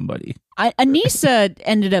spite somebody. Anissa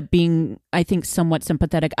ended up being, I think, somewhat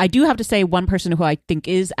sympathetic. I do have to say, one person who I think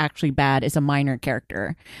is actually bad is a minor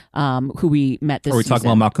character, who we met this season. Are we talking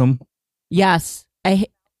about Malcolm? Yes.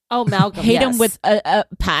 Malcolm. Hate him with a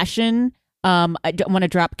passion. I don't want to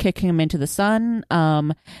drop kick him into the sun.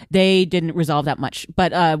 They didn't resolve that much,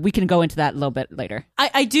 but we can go into that a little bit later.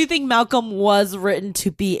 I do think Malcolm was written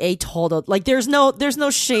to be a total, like, there's no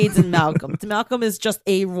shades in Malcolm. Malcolm is just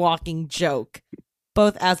a walking joke,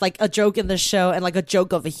 both as like a joke in the show and like a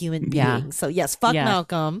joke of a human being. Yeah. So yes, fuck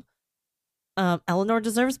Malcolm. Eleanor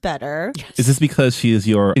deserves better. Is this because she is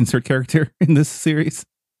your insert character in this series?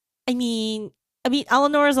 I mean,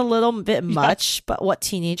 Eleanor is a little bit much, but what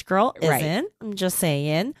teenage girl isn't? Right. I'm just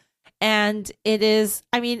saying. And it is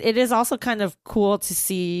also kind of cool to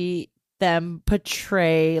see them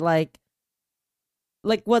portray like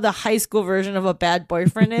what the high school version of a bad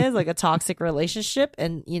boyfriend is, like a toxic relationship,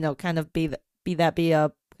 and kind of be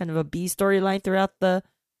a kind of a B storyline throughout the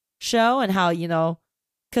show, and how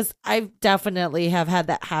because I definitely have had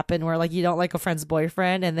that happen where like you don't like a friend's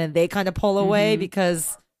boyfriend, and then they kind of pull away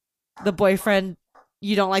because the boyfriend,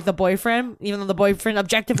 you don't like the boyfriend, even though the boyfriend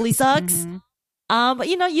objectively sucks. But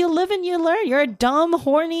you live and you learn. You're a dumb,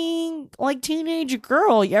 horny, like teenage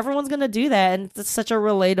girl. Everyone's gonna do that, and it's such a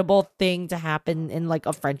relatable thing to happen in like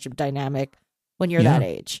a friendship dynamic when you're that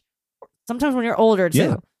age. Sometimes when you're older too.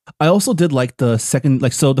 Yeah. I also did like the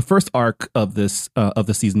second, so the first arc of this of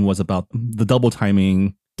the season was about the double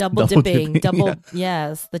timing. Double dipping,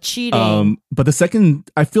 yes, the cheating. But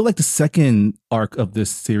I feel like the second arc of this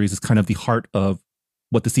series is kind of the heart of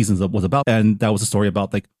what the season was about. And that was a story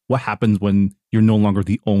about like what happens when you're no longer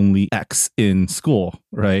the only ex in school,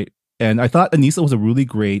 right? And I thought Anissa was a really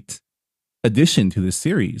great addition to this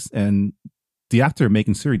series. And the actor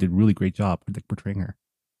Megan Suri did a really great job portraying her.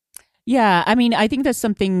 Yeah, I think that's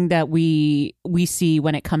something that we see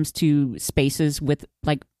when it comes to spaces with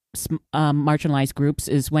like marginalized groups,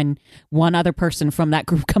 is when one other person from that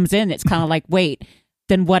group comes in, it's kind of like, wait,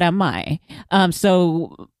 then what am I?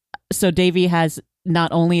 So Davy has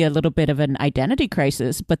not only a little bit of an identity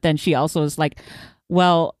crisis, but then she also is like,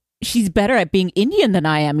 well, she's better at being Indian than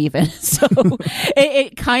I am even. So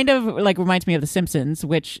it kind of like reminds me of The Simpsons,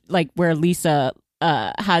 which like where Lisa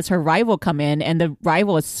has her rival come in, and the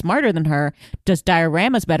rival is smarter than her, does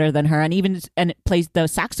dioramas better than her, and plays the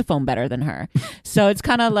saxophone better than her. So it's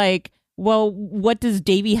kind of like, well, what does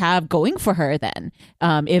Davy have going for her then?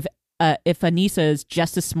 If Anissa is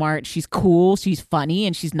just as smart, she's cool, she's funny,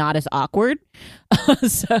 and she's not as awkward.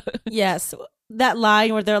 Yes, that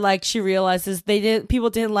line where they're like, she realizes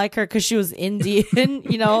people didn't like her because she was Indian.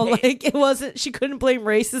 Like it wasn't. She couldn't blame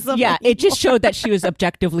racism. Yeah, it just showed that she was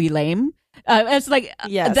objectively lame. It's like,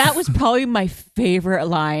 yes. That was probably my favorite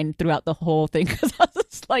line throughout the whole thing, because I was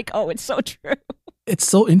just like, oh, it's so true. It's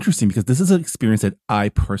so interesting because this is an experience that I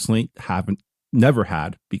personally never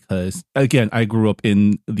had, because again, I grew up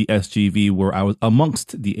in the SGV where I was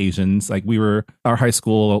amongst the Asians. Like our high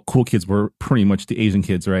school cool kids were pretty much the Asian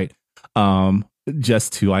kids, right?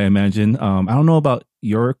 Just to, I imagine. I don't know about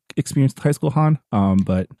your experience with high school, Han,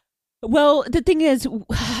 but. Well, the thing is,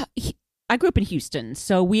 I grew up in Houston,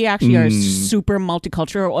 so we actually are super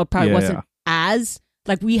multicultural, or probably wasn't as,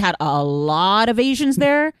 like, we had a lot of Asians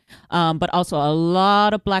there, but also a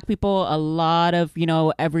lot of Black people, a lot of,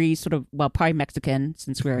 every sort of, well, probably Mexican,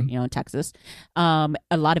 since we're, in Texas, a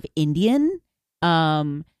lot of Indian.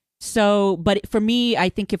 So, but for me, I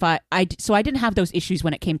think if I didn't have those issues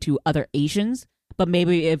when it came to other Asians, but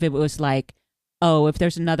maybe if it was like, oh, if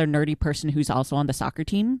there's another nerdy person who's also on the soccer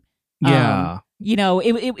team, Yeah.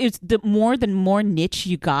 It's the more niche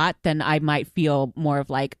you got, then I might feel more of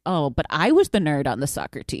like, oh, but I was the nerd on the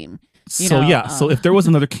soccer team. So if there was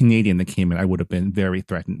another Canadian that came in, I would have been very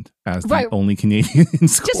threatened as the only Canadian in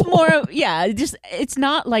school. Just more, it's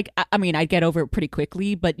not like, I mean, I'd get over it pretty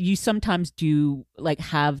quickly, but you sometimes do like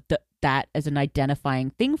have that as an identifying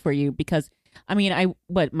thing for you because, I mean,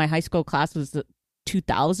 my high school class was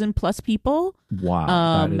 2,000 plus people.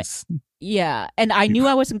 Wow. That is... Yeah, and I knew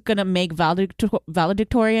I wasn't going to make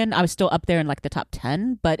valedictorian. I was still up there in like the top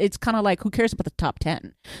 10, but it's kind of like, who cares about the top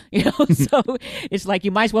 10? So it's like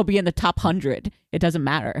you might as well be in the top 100. It doesn't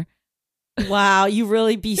matter. Wow, you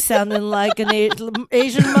really be sounding like an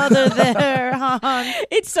Asian mother there, hon.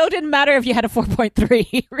 It so didn't matter if you had a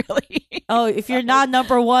 4.3, really. Oh, if you're not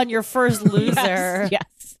number one, you're first loser.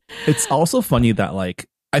 Yes. It's also funny that like,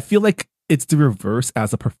 I feel like it's the reverse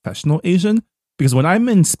as a professional Asian. Because when I'm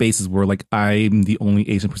in spaces where like I'm the only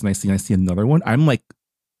Asian person I see and I see another one, I'm like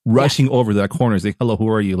rushing over to that corner and say, hello, who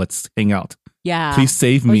are you? Let's hang out. Yeah. Please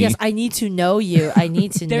save me. Oh, yes, I need to know you. I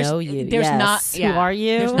need to know you. There's yes. not. Who are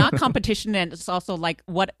you? There's not competition, and it's also like,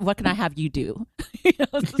 what can I have you do?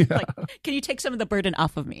 Like, can you take some of the burden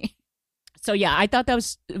off of me? So yeah, I thought that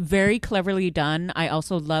was very cleverly done. I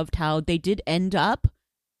also loved how they did end up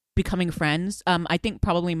becoming friends. I think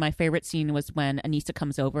probably my favorite scene was when Anissa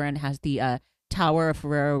comes over and has the Tower of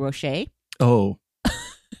Ferrero Rocher. Oh,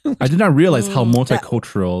 I did not realize how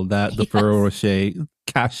multicultural the Ferrero Rocher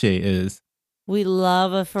cachet is. We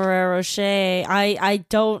love a Ferrero Rocher. I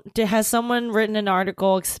don't. Has someone written an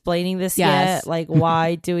article explaining this yet? Like,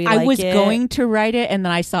 why do we? I was going to write it, and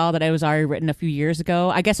then I saw that it was already written a few years ago.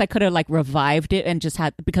 I guess I could have like revived it and just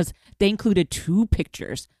had, because they included 2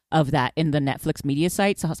 pictures of that in the Netflix media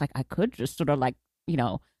site. So I was like, I could just sort of like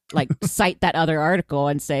cite that other article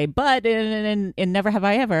and say, but in Never Have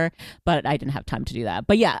I Ever, but I didn't have time to do that.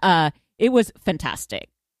 But yeah, it was fantastic.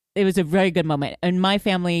 It was a very good moment. In my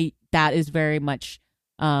family, that is very much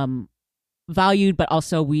valued, but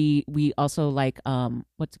also we also like,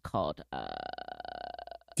 what's it called?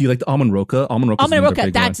 Do you like the almond roca? Almond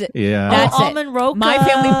roca, that's it. Yeah. That's almond roca. My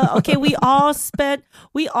family. Okay, we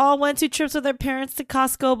all went to trips with our parents to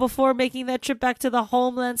Costco before making that trip back to the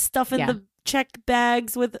homeland, stuffing the check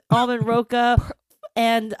bags with almond roca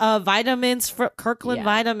and vitamins for Kirkland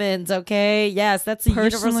vitamins. Okay, yes, that's a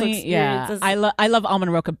universal experience. Yeah, I love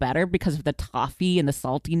almond roca better because of the toffee and the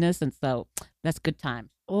saltiness, and so that's good time.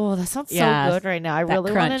 Oh, that sounds so good right now. I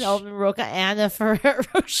really want an almond roca and a Ferrero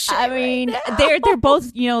Rocher. I mean, they're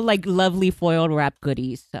both like lovely foiled wrap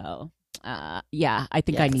goodies. So I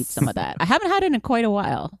think I need some of that. I haven't had it in quite a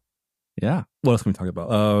while. Yeah. What else can we talk about?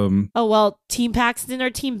 Oh, well, Team Paxton or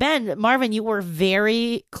Team Ben? Marvin, you were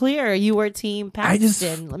very clear. You were Team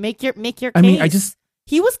Paxton. Make your case. I mean,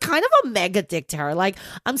 he was kind of a mega dick to her. Like,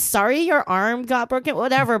 I'm sorry your arm got broken,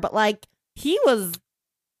 whatever, but like, he was.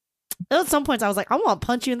 At some points, I was like, I want to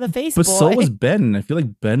punch you in the face, but boy. so was Ben. I feel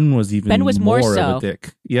like Ben was more so of a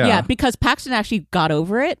dick. Yeah. Yeah, because Paxton actually got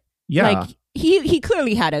over it. Yeah. Like, he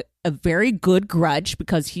clearly had a very good grudge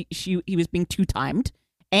because he was being 2-timed.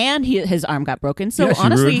 And his arm got broken. So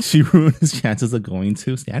honestly, she ruined his chances of going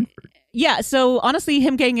to Stanford. Yeah. So honestly,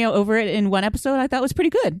 him getting over it in one episode, I thought was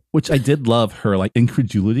pretty good. Which I did love her like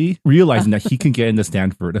incredulity, realizing that he can get into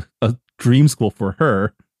Stanford, a dream school for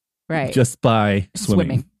her, right? Just by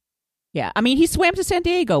swimming. Yeah. I mean, he swam to San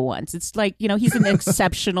Diego once. It's like, he's an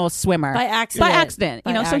exceptional swimmer by accident.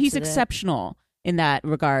 So he's exceptional in that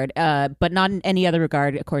regard, but not in any other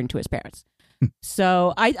regard, according to his parents.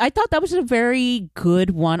 So I thought that was a very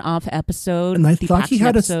good one-off episode. And I thought he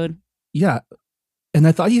had episode. And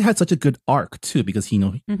I thought he had such a good arc too, because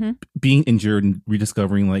being injured and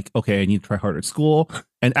rediscovering like, okay, I need to try harder at school,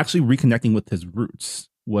 and actually reconnecting with his roots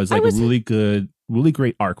was like a really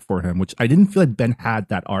great arc for him, which I didn't feel like Ben had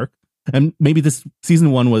that arc. And maybe this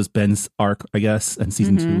season 1 was Ben's arc, I guess, and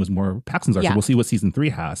season 2 was more Paxton's arc. So we'll see what season 3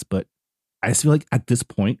 has, but I just feel like at this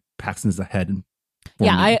point, Paxton is ahead.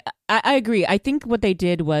 Yeah, I agree. I think what they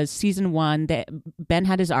did was season 1, that Ben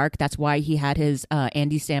had his arc. That's why he had his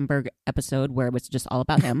Andy Samberg episode where it was just all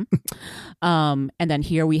about him. And then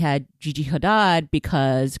here we had Gigi Hadid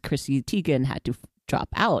because Chrissy Teigen had to drop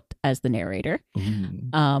out as the narrator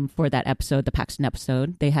for that episode, the Paxton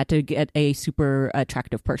episode. They had to get a super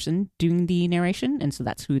attractive person doing the narration, and so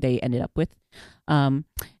that's who they ended up with. And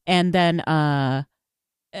then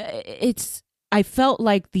I felt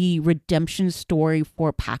like the redemption story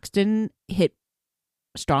for Paxton hit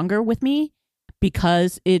stronger with me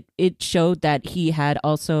because it showed that he had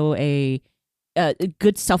also a a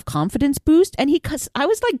good self-confidence boost, and cause I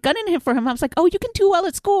was like gunning him for him. I was like, oh, you can do well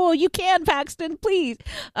at school, you can, Paxton, please.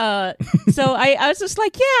 So I was just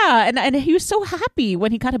like, yeah, and he was so happy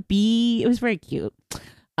when he got a B. It was very cute.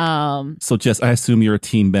 So Jess, I assume you're a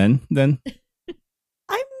team Ben then?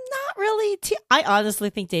 I'm not really. I honestly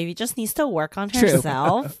think Davy just needs to work on True.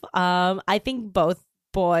 herself. I think both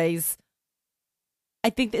boys. I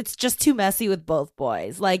think it's just too messy with both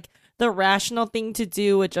boys. Like, the rational thing to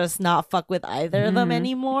do would just not fuck with either of them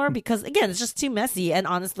anymore, because again, it's just too messy. And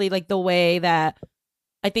honestly, like, the way that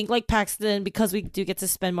I think, like, Paxton, because we do get to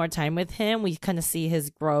spend more time with him, we kind of see his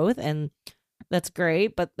growth, and that's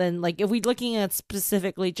great. But then, like, if we're looking at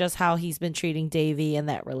specifically just how he's been treating Davy in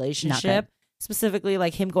that relationship, specifically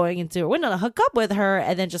like him going into we're gonna hook up with her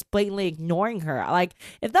and then just blatantly ignoring her. Like,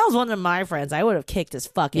 if that was one of my friends, I would have kicked his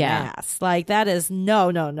fucking ass. Like, that is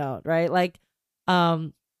no, right? Like,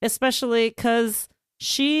 especially because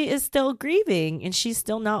she is still grieving and she's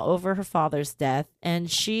still not over her father's death,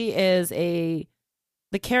 and she is her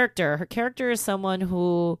character is someone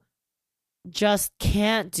who just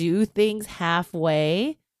can't do things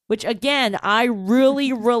halfway, which again I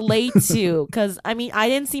really relate to, because I mean, I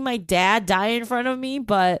didn't see my dad die in front of me,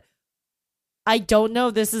 but I don't know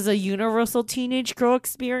if this is a universal teenage girl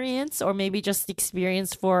experience or maybe just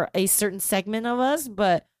experience for a certain segment of us,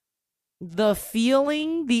 but the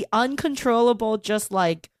feeling, the uncontrollable, just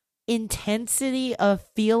like intensity of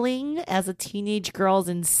feeling as a teenage girl is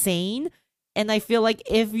insane. And I feel like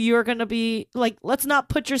if you're going to be like, let's not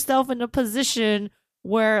put yourself in a position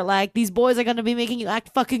where like these boys are going to be making you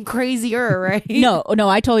act fucking crazier, right? No,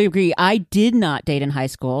 I totally agree. I did not date in high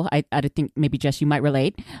school. I think maybe Jess, you might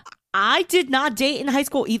relate. I did not date in high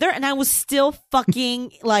school either, and I was still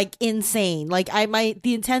fucking like insane. Like,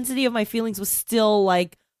 the intensity of my feelings was still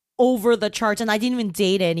like over the charts, and I didn't even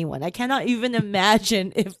date anyone. I cannot even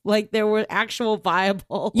imagine if like there were actual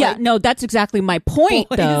viable. Yeah, like, no, that's exactly my point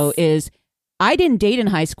boys. though, is I didn't date in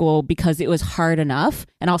high school because it was hard enough,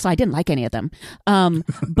 and also I didn't like any of them.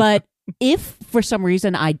 But if for some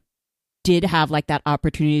reason I did have like that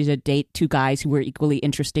opportunity to date two guys who were equally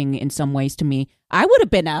interesting in some ways to me, I would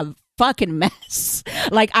have been a fucking mess.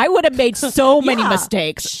 Like, I would have made so many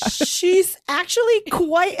mistakes. She's actually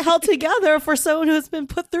quite held together for someone who's been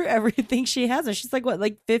put through everything she has. And she's like, what,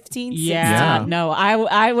 like 15, 16? Yeah, no,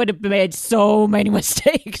 I would have made so many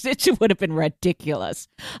mistakes. It would have been ridiculous.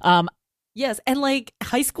 Yes, and like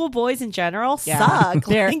high school boys in general Yeah. suck.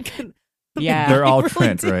 Yeah, They're all really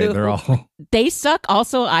Trent, do. right? They're all. they suck.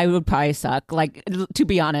 Also, I would probably suck. Like, to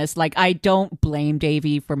be honest, like I don't blame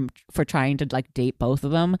Davey for trying to like date both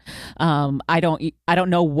of them. I don't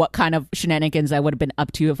know what kind of shenanigans I would have been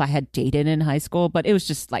up to if I had dated in high school, but it was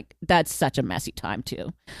just like that's such a messy time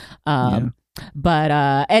too. But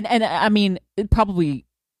and I mean, probably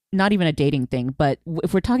not even a dating thing. But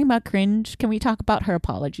if we're talking about cringe, can we talk about her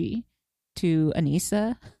apology to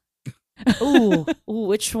Anissa? Ooh,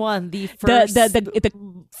 which one? The first the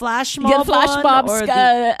flash mob flash one, mob's or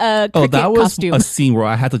the- That was costume. a scene where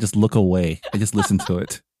I had to just look away and just listen to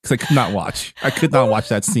it because I could not watch. I could not watch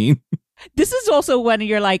that scene. This is also when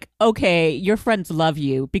you're like, okay, your friends love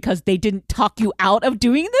you because they didn't talk you out of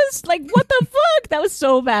doing this. Like, what the fuck? That was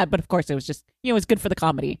so bad. But of course, it was just, it was good for the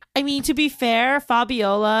comedy. I mean, to be fair,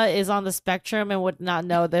 Fabiola is on the spectrum and would not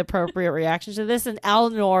know the appropriate reaction to this. And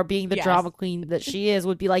Eleanor, being the Yes. drama queen that she is,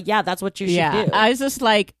 would be like, yeah, that's what you should do. I was just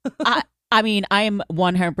like, I mean, I am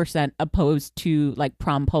 100% opposed to like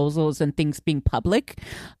promposals and things being public.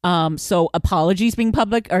 So apologies being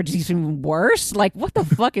public are just even worse. Like, what the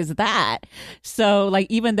fuck is that? So like,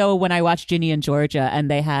 even though when I watched Ginny and Georgia and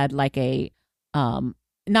they had like a,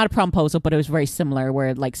 not a promposal, but it was very similar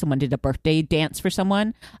where like someone did a birthday dance for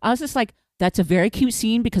someone. I was just like, that's a very cute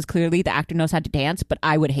scene because clearly the actor knows how to dance, but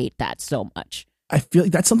I would hate that so much. I feel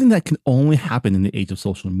like that's something that can only happen in the age of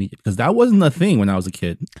social media because that wasn't a thing when I was a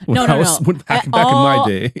kid. No. Back in my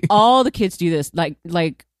day. All the kids do this.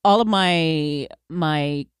 Like all of my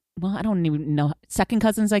well, I don't even know, second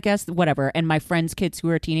cousins, I guess, whatever. And my friends' kids who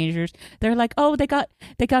are teenagers, they're like, oh, they got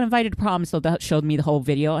invited to prom, so that showed me the whole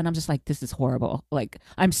video, and I'm just like, this is horrible. Like,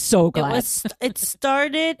 I'm so glad.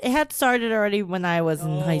 It had started already when I was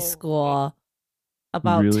in high school.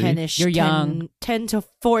 About Really? 10-ish. You're young. 10 to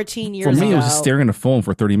 14 years For me, ago. it was just staring at a phone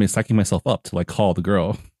for 30 minutes, psyching myself up to like call the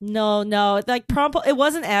girl. No. Like it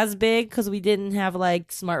wasn't as big because we didn't have like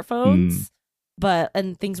smartphones,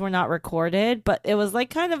 and things were not recorded. But it was like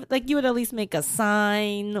kind of like you would at least make a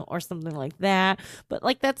sign or something like that. But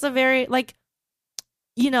like that's a very like,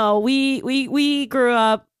 you know, we grew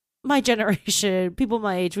up. My generation, people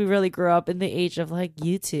my age, we really grew up in the age of like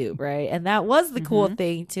YouTube, right? And that was the cool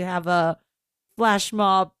thing to have a flash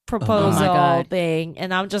mob proposal God. thing,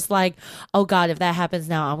 and I'm just like, oh God, if that happens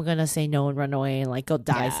now, I'm gonna say no and run away and like go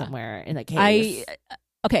die Yeah. somewhere in a cave.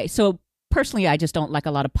 Okay, so personally, I just don't like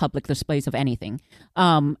a lot of public displays of anything.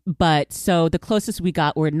 But so the closest we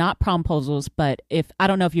got were not promposals, but I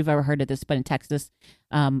don't know if you've ever heard of this, but in Texas,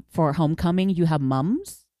 for homecoming, you have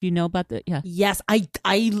mums. Do you know about the? Yeah. Yes,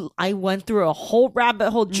 I went through a whole rabbit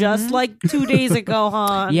hole just like 2 days ago,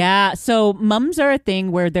 hon. Yeah. So mums are a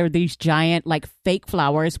thing where they're these giant like fake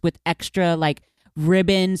flowers with extra like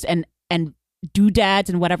ribbons and doodads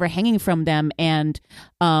and whatever hanging from them. And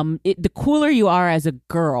the cooler you are as a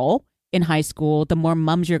girl in high school, the more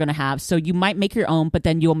mums you're going to have. So you might make your own, but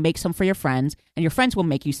then you'll make some for your friends, and your friends will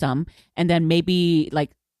make you some. And then maybe like,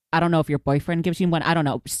 I don't know if your boyfriend gives you one. I don't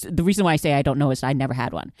know. The reason why I say I don't know is I never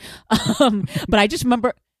had one. But I just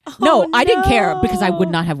remember, I didn't care because I would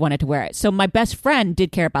not have wanted to wear it. So my best friend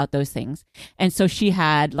did care about those things. And so she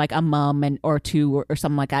had like a mum or two or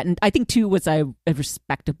something like that. And I think two was a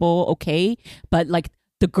respectable, okay. But like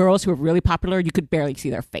the girls who were really popular, you could barely see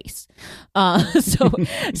their face.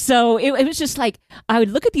 So it was just like, I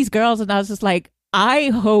would look at these girls and I was just like, I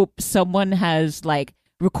hope someone has like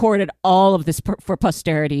recorded all of this for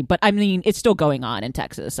posterity. But I mean, it's still going on in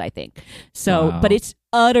Texas, I think. So, Wow. But it's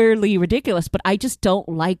utterly ridiculous. But I just don't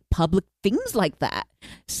like public things like that.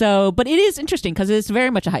 So, but it is interesting because it's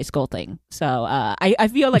very much a high school thing. So I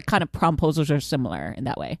feel like kind of promposals are similar in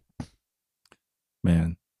that way.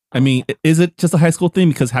 Man, I mean, is it just a high school thing?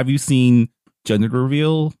 Because have you seen gender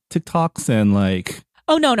reveal TikToks and like?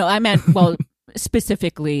 Oh no, I meant well.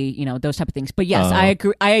 Specifically, those type of things. But yes, I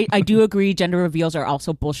agree. I do agree. Gender reveals are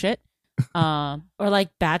also bullshit. Or like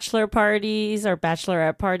bachelor parties or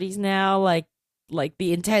bachelorette parties now, like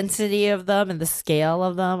the intensity of them and the scale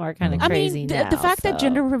of them are kind of crazy. I mean, the fact that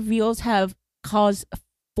gender reveals have caused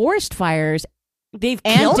forest fires, they've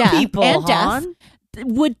and killed death, people and death.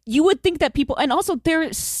 hon. You would think that people, and also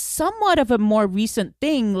they're somewhat of a more recent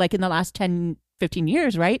thing, like in the last 10, 15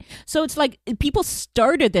 years, right? So it's like people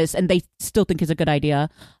started this and they still think it's a good idea.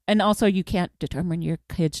 And also you can't determine your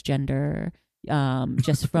kid's gender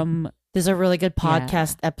just from There's a really good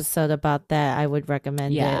podcast episode about that. I would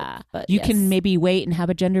recommend it. But you can maybe wait and have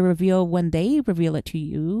a gender reveal when they reveal it to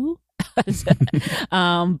you.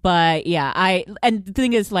 But yeah, and the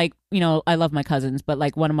thing is, like, I love my cousins, but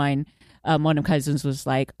like one of cousins was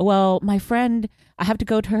like, well, my friend, I have to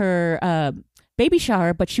go to her baby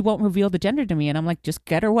shower, but she won't reveal the gender to me. And I'm like, just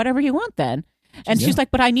get her whatever you want then. And she's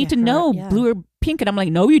like, but I need to know blue or pink. And I'm like,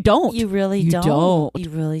 no, you don't. You really don't. You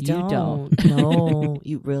really don't. don't. No,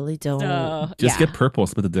 you really don't. Just get purple,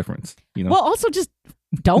 split the difference. Well, also just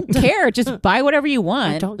don't care. Just buy whatever you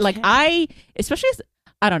want. Don't like care. Especially,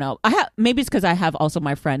 I don't know. Maybe it's because I have also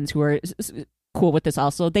my friends who are cool with this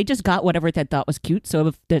also. They just got whatever they thought was cute. So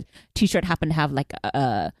if the t-shirt happened to have like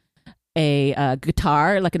a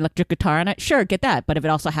guitar, like an electric guitar on it, sure, get that. But if it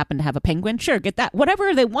also happened to have a penguin, sure, get that.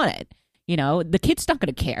 Whatever they wanted. The kid's not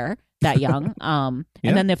going to care that young. And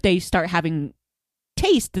then if they start having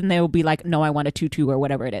taste, then they'll be like, no, I want a tutu or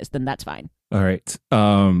whatever it is. Then that's fine. All right.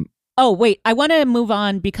 Oh, wait, I want to move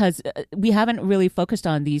on because we haven't really focused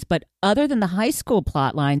on these. But other than the high school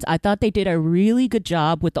plot lines, I thought they did a really good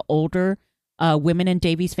job with the older women in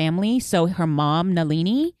Davy's family. So her mom,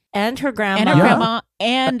 Nalini. And her grandma. And her grandma.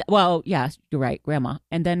 And, well, yeah, you're right, grandma.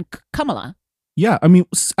 And then Kamala. Yeah, I mean,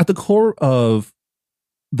 at the core of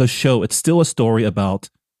the show, it's still a story about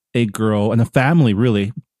a girl and a family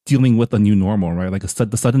really dealing with a new normal, right? Like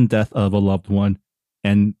the sudden death of a loved one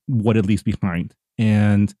and what it leaves behind.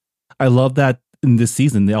 And I love that in this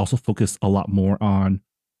season, they also focus a lot more on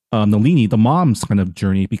Nalini, the mom's kind of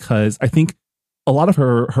journey, because I think a lot of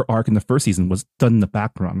her arc in the first season was done in the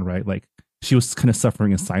background, right? Like she was kind of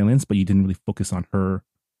suffering in silence, but you didn't really focus on her.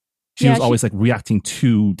 She was always like reacting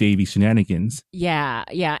to Davy's shenanigans. Yeah.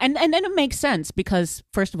 And then it makes sense because,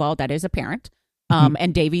 first of all, that is a parent.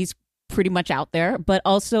 And Davy's pretty much out there. But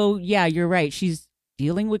also, yeah, you're right. She's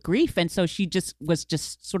dealing with grief. And so she was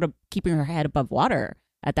sort of keeping her head above water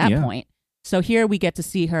at that point. So here we get to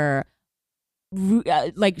see her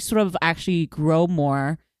like sort of actually grow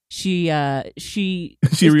more. She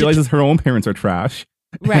realizes her own parents are trash.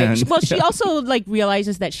 Right. And, well, she also like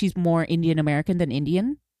realizes that she's more Indian American than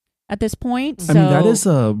Indian at this point. So, I mean, that is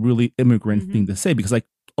a really immigrant thing to say because like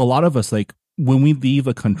a lot of us, like when we leave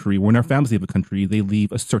a country, when our families leave a country, they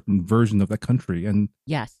leave a certain version of that country. And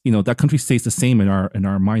yes, that country stays the same in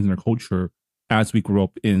our minds and our culture as we grow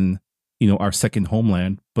up in, our second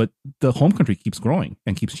homeland. But the home country keeps growing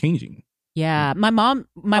and keeps changing. Yeah. My mom,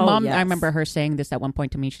 yes. I remember her saying this at one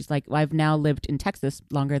point to me. She's like, well, I've now lived in Texas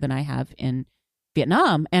longer than I have in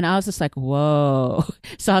Vietnam. And I was just like, whoa.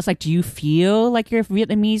 So I was like, do you feel like you're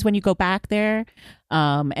Vietnamese when you go back there?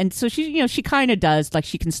 And so she kind of does, like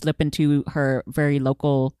she can slip into her very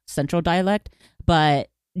local central dialect, but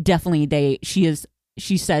definitely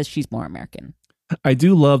she says she's more American. I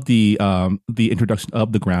do love the introduction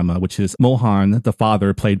of the grandma, which is Mohan, the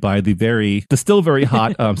father, played by the still very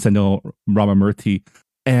hot Senil Ramamurthy.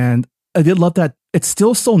 And I did love that it's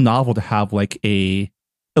still so novel to have like a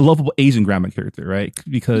lovable Asian grandma character, right?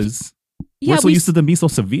 Because we're so used to them being so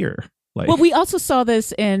severe. Like, well, we also saw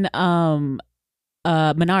this in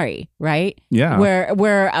Minari, right? Yeah.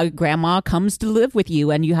 Where a grandma comes to live with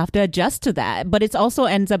you and you have to adjust to that. But it also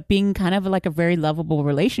ends up being kind of like a very lovable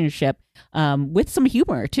relationship with some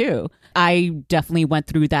humor too. I definitely went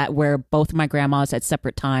through that where both my grandmas at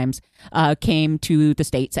separate times came to the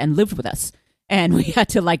States and lived with us. And we had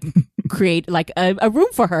to like create like a room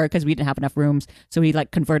for her because we didn't have enough rooms. So we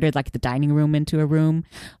like converted like the dining room into a room.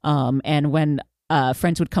 And when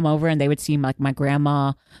friends would come over and they would see like my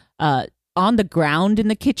grandma on the ground in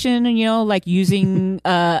the kitchen, like using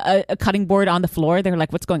a cutting board on the floor. They were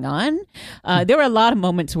like, what's going on? There were a lot of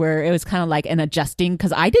moments where it was kind of like an adjusting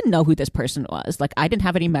because I didn't know who this person was. Like I didn't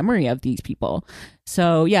have any memory of these people.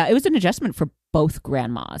 So yeah, it was an adjustment for both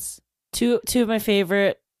grandmas. Two of my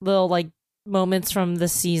favorite little like moments from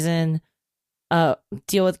this season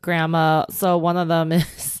deal with grandma. So one of them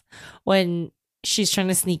is when she's trying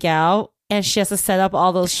to sneak out and she has to set up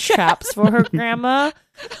all those traps for her grandma.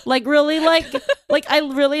 Like really like I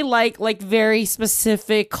really like very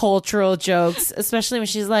specific cultural jokes, especially when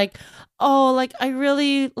she's like, oh, like I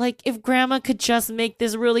really like if grandma could just make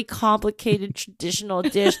this really complicated traditional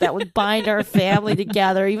dish that would bind our family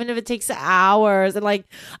together, even if it takes hours. And like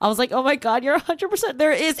I was like, oh my God, you're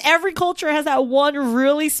 100%. Every culture has that one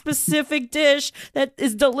really specific dish that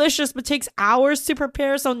is delicious but takes hours to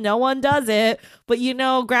prepare, so no one does it. But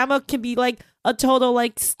grandma can be like a total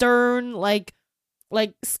like stern like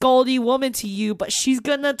scoldy woman to you, but she's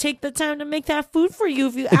gonna take the time to make that food for you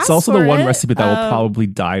if you ask for it. It's also the one recipe that will probably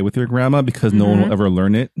die with your grandma because no one will ever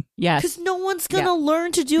learn it. Yes. Because no one's gonna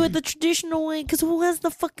learn to do it the traditional way because who has the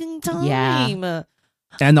fucking time? Yeah.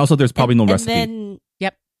 And also there's probably no recipe. And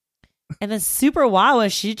then Super Wawa,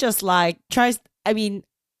 she just like tries, I mean,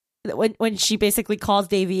 when she basically calls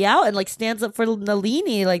Davy out and like stands up for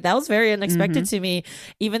Nalini, like that was very unexpected to me.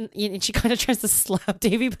 Even she kind of tries to slap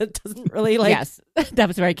Davy, but doesn't really like. Yes, that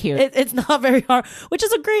was very cute. It's not very hard, which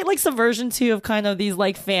is a great like subversion too of kind of these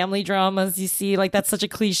like family dramas you see. Like that's such a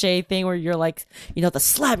cliche thing where you're like, the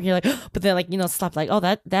slap, and you're like, but then like slap like, oh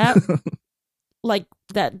that like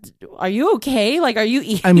that. Are you okay? Like, are you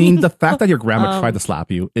eating? I mean, the fact that your grandma tried to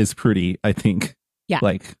slap you is pretty, I think. Yeah.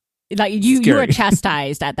 Like you were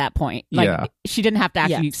chastised at that point. Like yeah. She didn't have to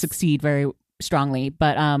actually succeed very strongly.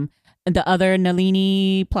 But the other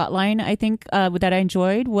Nalini plotline I think that I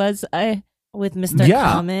enjoyed was with Mr.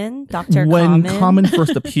 Common, Dr. When Common. Common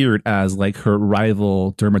first appeared as like her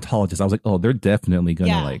rival dermatologist, I was like, oh, they're definitely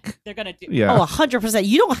gonna they're gonna do 100%.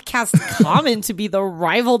 You don't cast Common to be the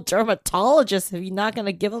rival dermatologist if you're not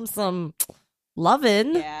gonna give him some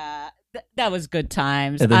loving. Yeah. That was good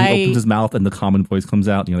times. And then he opens his mouth and the Common voice comes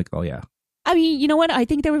out and you're like, oh yeah. I mean, you know what? I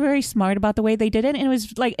think they were very smart about the way they did it. And it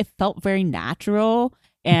was like, it felt very natural.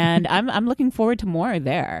 And I'm looking forward to more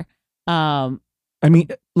there. I mean,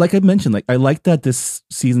 like I mentioned, like I like that this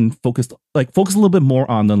season focused a little bit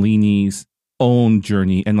more on Nalini's own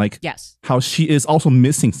journey and like how she is also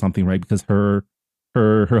missing something, right? Because her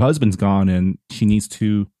husband's gone and she needs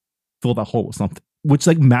to fill that hole with something, which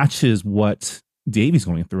like matches what Davy's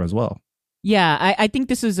going through as well. Yeah, I think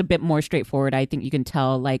this is a bit more straightforward. I think you can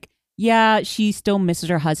tell, like, yeah, she still misses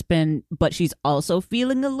her husband, but she's also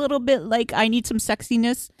feeling a little bit like I need some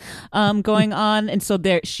sexiness going on. And so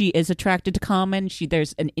she is attracted to Common.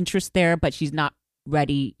 There's an interest there, but she's not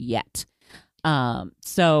ready yet.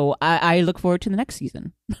 So I look forward to the next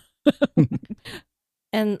season.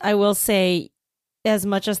 And I will say, as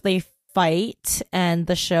much as they fight, and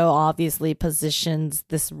the show obviously positions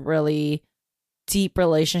this really deep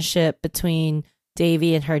relationship between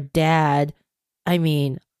Davy and her dad, I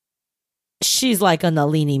mean, she's like a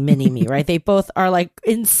Nalini mini-me, right? They both are like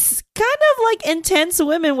kind of like intense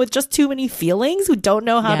women with just too many feelings who don't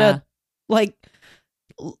know how to like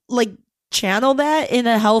channel that in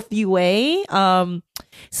a healthy way.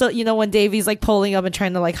 So when Davy's like pulling up and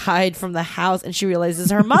trying to like hide from the house, and she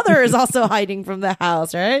realizes her mother is also hiding from the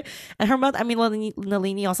house, right? And her mother, I mean,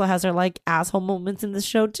 Nalini also has her like asshole moments in the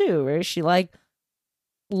show too, where she like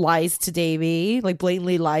lies to Davy, like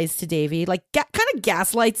blatantly lies to Davy, like kind of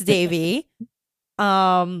gaslights Davy.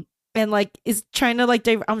 and like is trying to like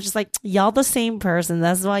I'm just like, y'all the same person,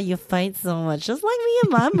 that's why you fight so much, just like me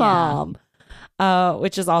and my mom.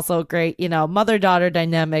 Which is also great, mother-daughter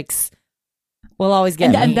dynamics will always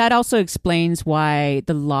get and that also explains why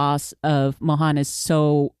the loss of Mohan is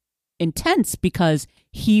so intense, because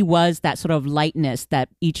he was that sort of lightness that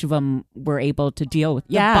each of them were able to deal with.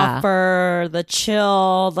 The buffer, the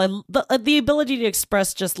chill, the ability to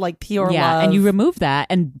express just like pure love. And you remove that,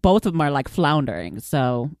 and both of them are like floundering.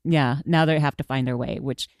 So now they have to find their way,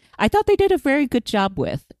 which I thought they did a very good job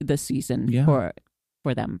with this season for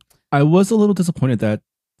them. I was a little disappointed that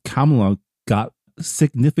Kamala got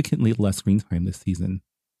significantly less screen time this season.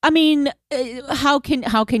 I mean, how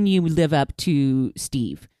can you live up to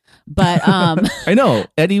Steve? But I know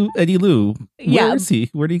Eddie Liu. Where is he?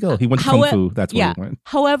 Where did he go? He went to Kung Fu. That's where he went.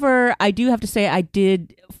 However, I do have to say, I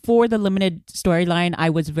did, for the limited storyline, I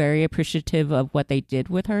was very appreciative of what they did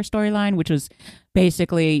with her storyline, which was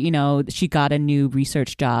basically, she got a new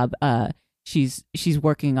research job. She's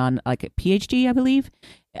working on like a PhD, I believe,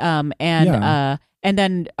 and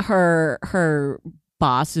then her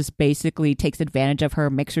boss is basically takes advantage of her,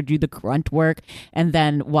 makes her do the grunt work, and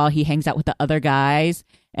then while he hangs out with the other guys,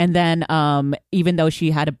 and then even though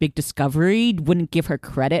she had a big discovery, wouldn't give her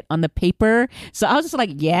credit on the paper. So I was just like,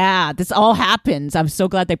 yeah, this all happens. I'm so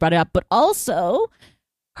glad they brought it up. But also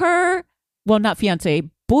her, well, not fiance,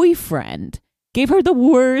 boyfriend gave her the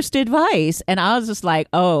worst advice. And I was just like,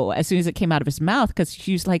 oh, as soon as it came out of his mouth, because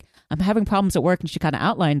she was like, I'm having problems at work, and she kind of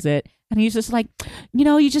outlines it. And he's just like,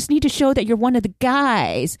 you just need to show that you're one of the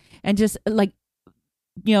guys, and just like,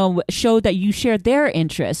 show that you share their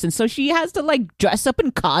interests. And so she has to like dress up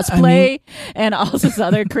in cosplay and all this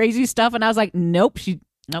other crazy stuff. And I was like, nope.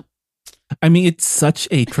 I mean, it's such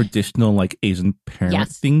a traditional like Asian parent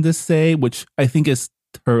thing to say, which I think is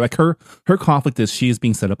her conflict is she is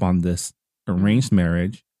being set up on this arranged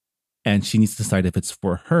marriage, and she needs to decide if it's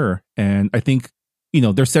for her. And I think,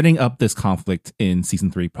 they're setting up this conflict in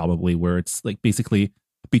season 3 probably, where it's like basically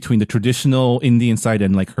between the traditional Indian side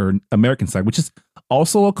and like her American side, which is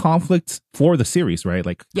also a conflict for the series, right?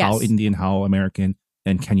 Like how Indian, how American,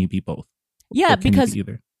 and can you be both? Yeah, because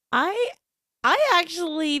either. I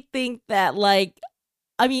actually think that like,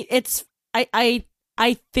 I mean, it's I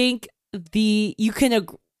think you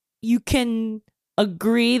can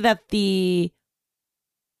agree that the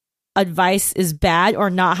advice is bad or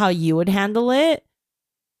not how you would handle it.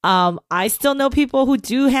 I still know people who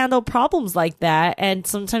do handle problems like that, and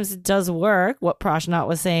sometimes it does work, what Prashnath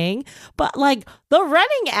was saying. But like the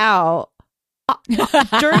running out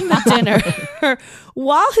during the dinner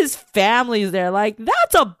while his family's there, like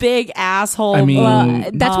that's a big asshole. I mean, well,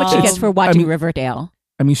 that's what she gets for watching Riverdale.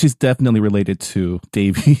 I mean, she's definitely related to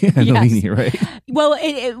Davy and Nalini, right? Well,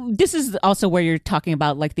 this is also where you're talking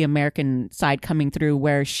about like the American side coming through,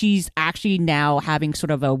 where she's actually now having sort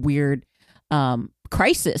of a weird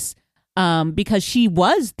crisis, because she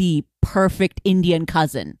was the perfect Indian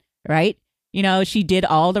cousin, right? She did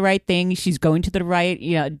all the right things. She's going to the right,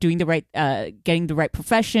 doing the right, getting the right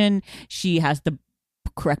profession. She has the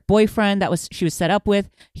correct boyfriend she was set up with.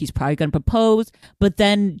 He's probably going to propose, but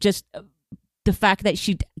then just the fact that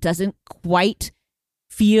she doesn't quite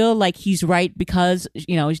feel like he's right because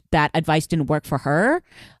that advice didn't work for her,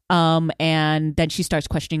 and then she starts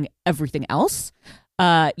questioning everything else.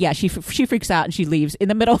 She freaks out and she leaves in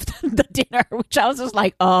the middle of the dinner, which I was just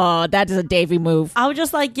like, oh, that is a Davy move. I was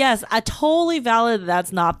just like, yes, I totally valid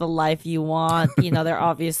that's not the life you want. They're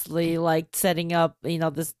obviously like setting up,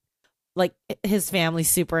 this like his family's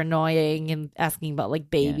super annoying and asking about like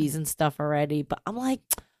babies and stuff already. But I'm like,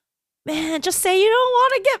 man, just say you don't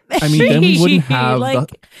want to get married. I mean, then we wouldn't have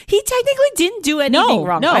he technically didn't do anything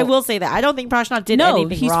wrong. No. I will say that. I don't think Prashnath did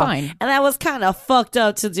anything he's wrong. Fine. And that was kind of fucked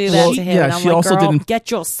up to do that to him. Yeah, and I'm she like, also girl, didn't get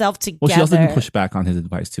yourself together. Well, she also didn't push back on his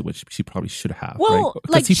advice too, which she probably should have. Well, right?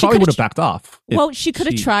 Like he probably would have backed off. Well, she could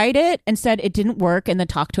have tried it and said it didn't work, and then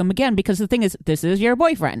talked to him again. Because the thing is, this is your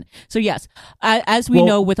boyfriend. So yes, as we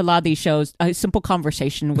know with a lot of these shows, a simple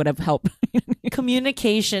conversation would have helped.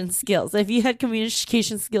 Communication skills. If you had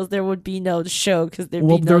communication skills, there would be no show. Because there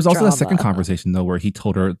was also a second conversation though where he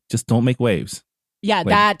told her, just don't make waves. Yeah, like,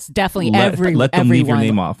 that's definitely let them leave your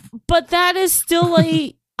name off. But that is still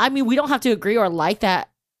I mean, we don't have to agree or like that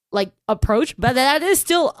like approach, but that is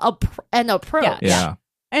still an approach. Yeah.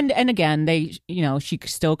 And again, they she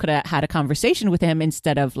still could have had a conversation with him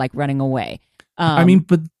instead of like running away. I mean,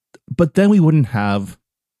 but then we wouldn't have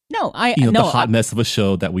the hot mess of a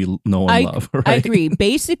show that we know and love. Right? I agree.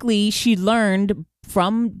 Basically, she learned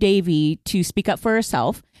from Davy to speak up for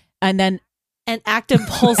herself, and and act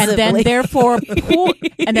impulsively.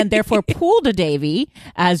 And then therefore Pool to Davy,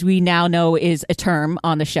 as we now know is a term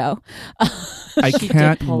on the show. I She did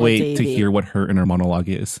can't pull a wait to Davy. hear what her inner monologue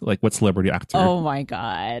is. Like, what celebrity actor? Oh my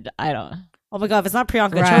God. I don't. Oh my god, if it's not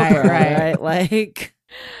Priyanka Right, Chopra, right. right?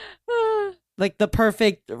 Like the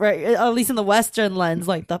perfect, right? At least in the Western lens,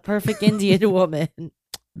 like the perfect Indian woman.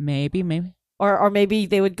 Maybe. Or maybe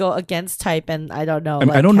they would go against type, and I don't know. I mean,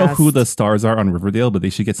 like, I don't know who cast- the stars are on Riverdale, but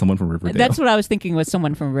they should get someone from Riverdale. That's what I was thinking, was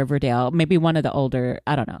someone from Riverdale. Maybe one of the older.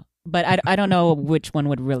 I don't know. But I don't know which one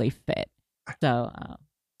would really fit. So,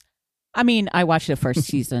 I mean, I watched the first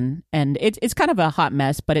season, and it's kind of a hot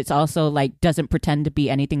mess, but it's also like doesn't pretend to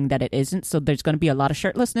be anything that it isn't. So there's going to be a lot of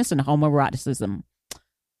shirtlessness and homoeroticism.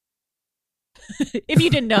 If you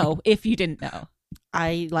didn't know.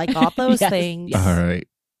 I like all those Yes. things.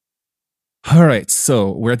 All right.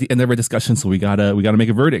 So we're at the end of our discussion, so we gotta make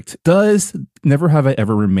a verdict. Does Never Have I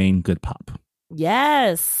Ever remain good pop?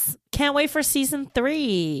 Yes, can't wait for season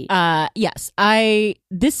 3. Yes.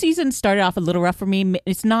 This season started off a little rough for me.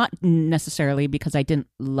 It's not necessarily because I didn't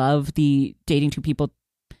love the dating two people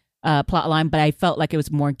plot line, but I felt like it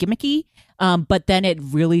was more gimmicky. But then it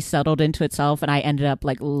really settled into itself, and I ended up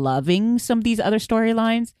like loving some of these other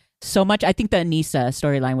storylines so much. I think the Anissa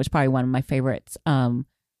storyline was probably one of my favorites. But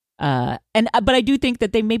I do think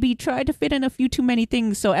that they maybe tried to fit in a few too many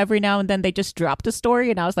things. So every now and then they just dropped a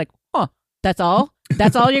story, and I was like, "Oh, that's all?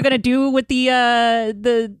 That's all you're gonna do with the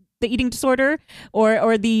eating disorder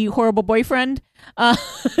or the horrible boyfriend,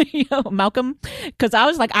 Malcolm?" Because I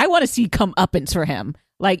was like, I want to see comeuppance for him.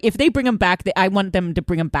 Like if they bring him back, I want them to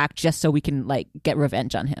bring him back just so we can like get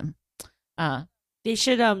revenge on him. They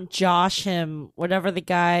should Josh him, whatever the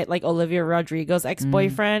guy, like Olivia Rodrigo's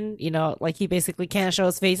ex-boyfriend, like he basically can't show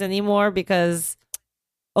his face anymore because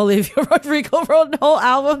Olivia Rodrigo wrote a whole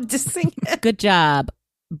album dissing him. Good job.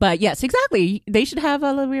 But yes, exactly. They should have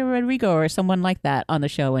Olivia Rodrigo or someone like that on the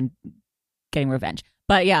show and getting revenge.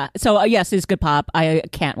 But yeah, so yes, it's good pop. I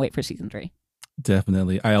can't wait for season 3.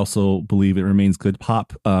 Definitely. I also believe it remains good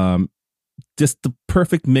pop. Just the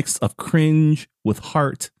perfect mix of cringe with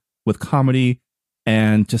heart, with comedy,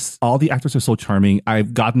 and just all the actors are so charming.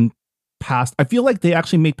 I've gotten past. I feel like they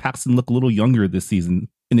actually made Paxton look a little younger this season.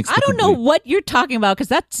 I don't know what you're talking about, because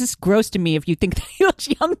that's just gross to me if you think that he looks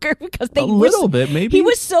younger, because a little bit, maybe. He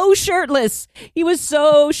was so shirtless. He was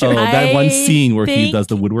so shirtless. Oh, that one I scene where he think- does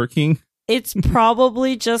the woodworking. It's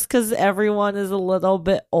probably just because everyone is a little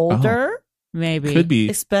bit older. Maybe. Could be.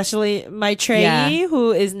 Especially my Trey, Yeah.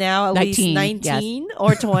 who is now at 19, least 19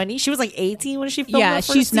 or 20. She was like 18 when she filmed Yeah, the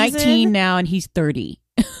first she's 19 season. now and he's 30.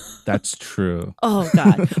 That's true. Oh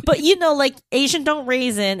god. But like Asian don't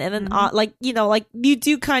raisin, and then like you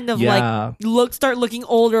do kind of Yeah. like start looking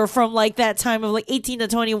older from like that time of like 18 to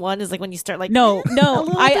 21 is like when you start like No, a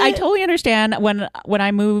little I bit. totally understand when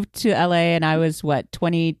I moved to LA and I was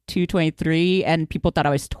 22, 23 and people thought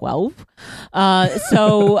I was 12.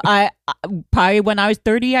 So I probably when I was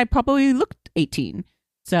 30 I probably looked 18.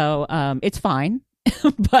 So it's fine.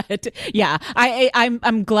 But yeah,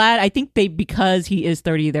 I'm glad. I think because he is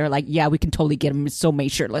 30, they're like, yeah, we can totally get him so many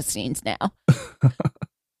shirtless scenes now.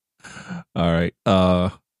 All right.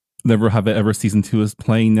 Never Have I Ever season 2 is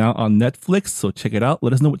playing now on Netflix, so check it out.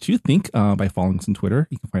 Let us know what you think by following us on Twitter.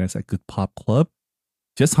 You can find us at Good Pop Club.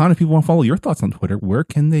 Just Han, if people want to follow your thoughts on Twitter, where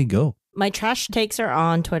can they go? My trash takes are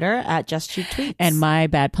on Twitter at Just Shoot Tweets. And my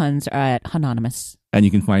bad puns are at Anonymous. And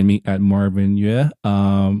you can find me at Marvin Yue.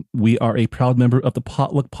 We are a proud member of the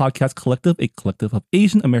Potluck Podcast Collective, a collective of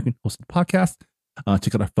Asian American hosted podcasts.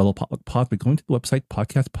 Check out our fellow Potluck pods by going to the website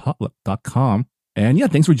podcastpotluck.com. And yeah,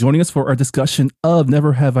 thanks for joining us for our discussion of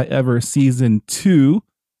Never Have I Ever season 2.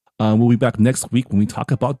 We'll be back next week when we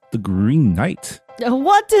talk about The Green Knight.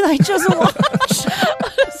 What did I just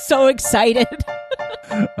watch? So excited.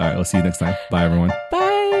 All right, we'll see you next time. Bye, everyone.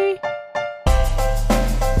 Bye.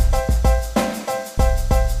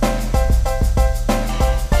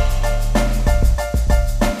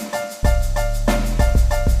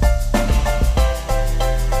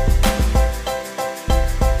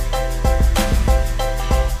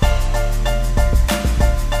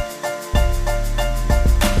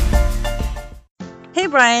 Hey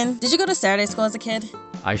Brian, did you go to Saturday school as a kid?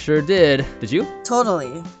 I sure did. Did you?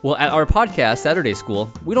 Totally. Well, at our podcast, Saturday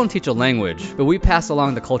School, we don't teach a language, but we pass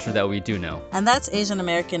along the culture that we do know. And that's Asian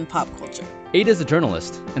American pop culture. Ada's a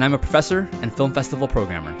journalist, and I'm a professor and film festival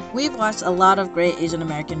programmer. We've watched a lot of great Asian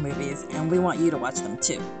American movies, and we want you to watch them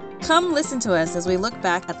too. Come listen to us as we look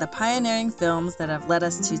back at the pioneering films that have led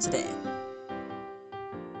us to today.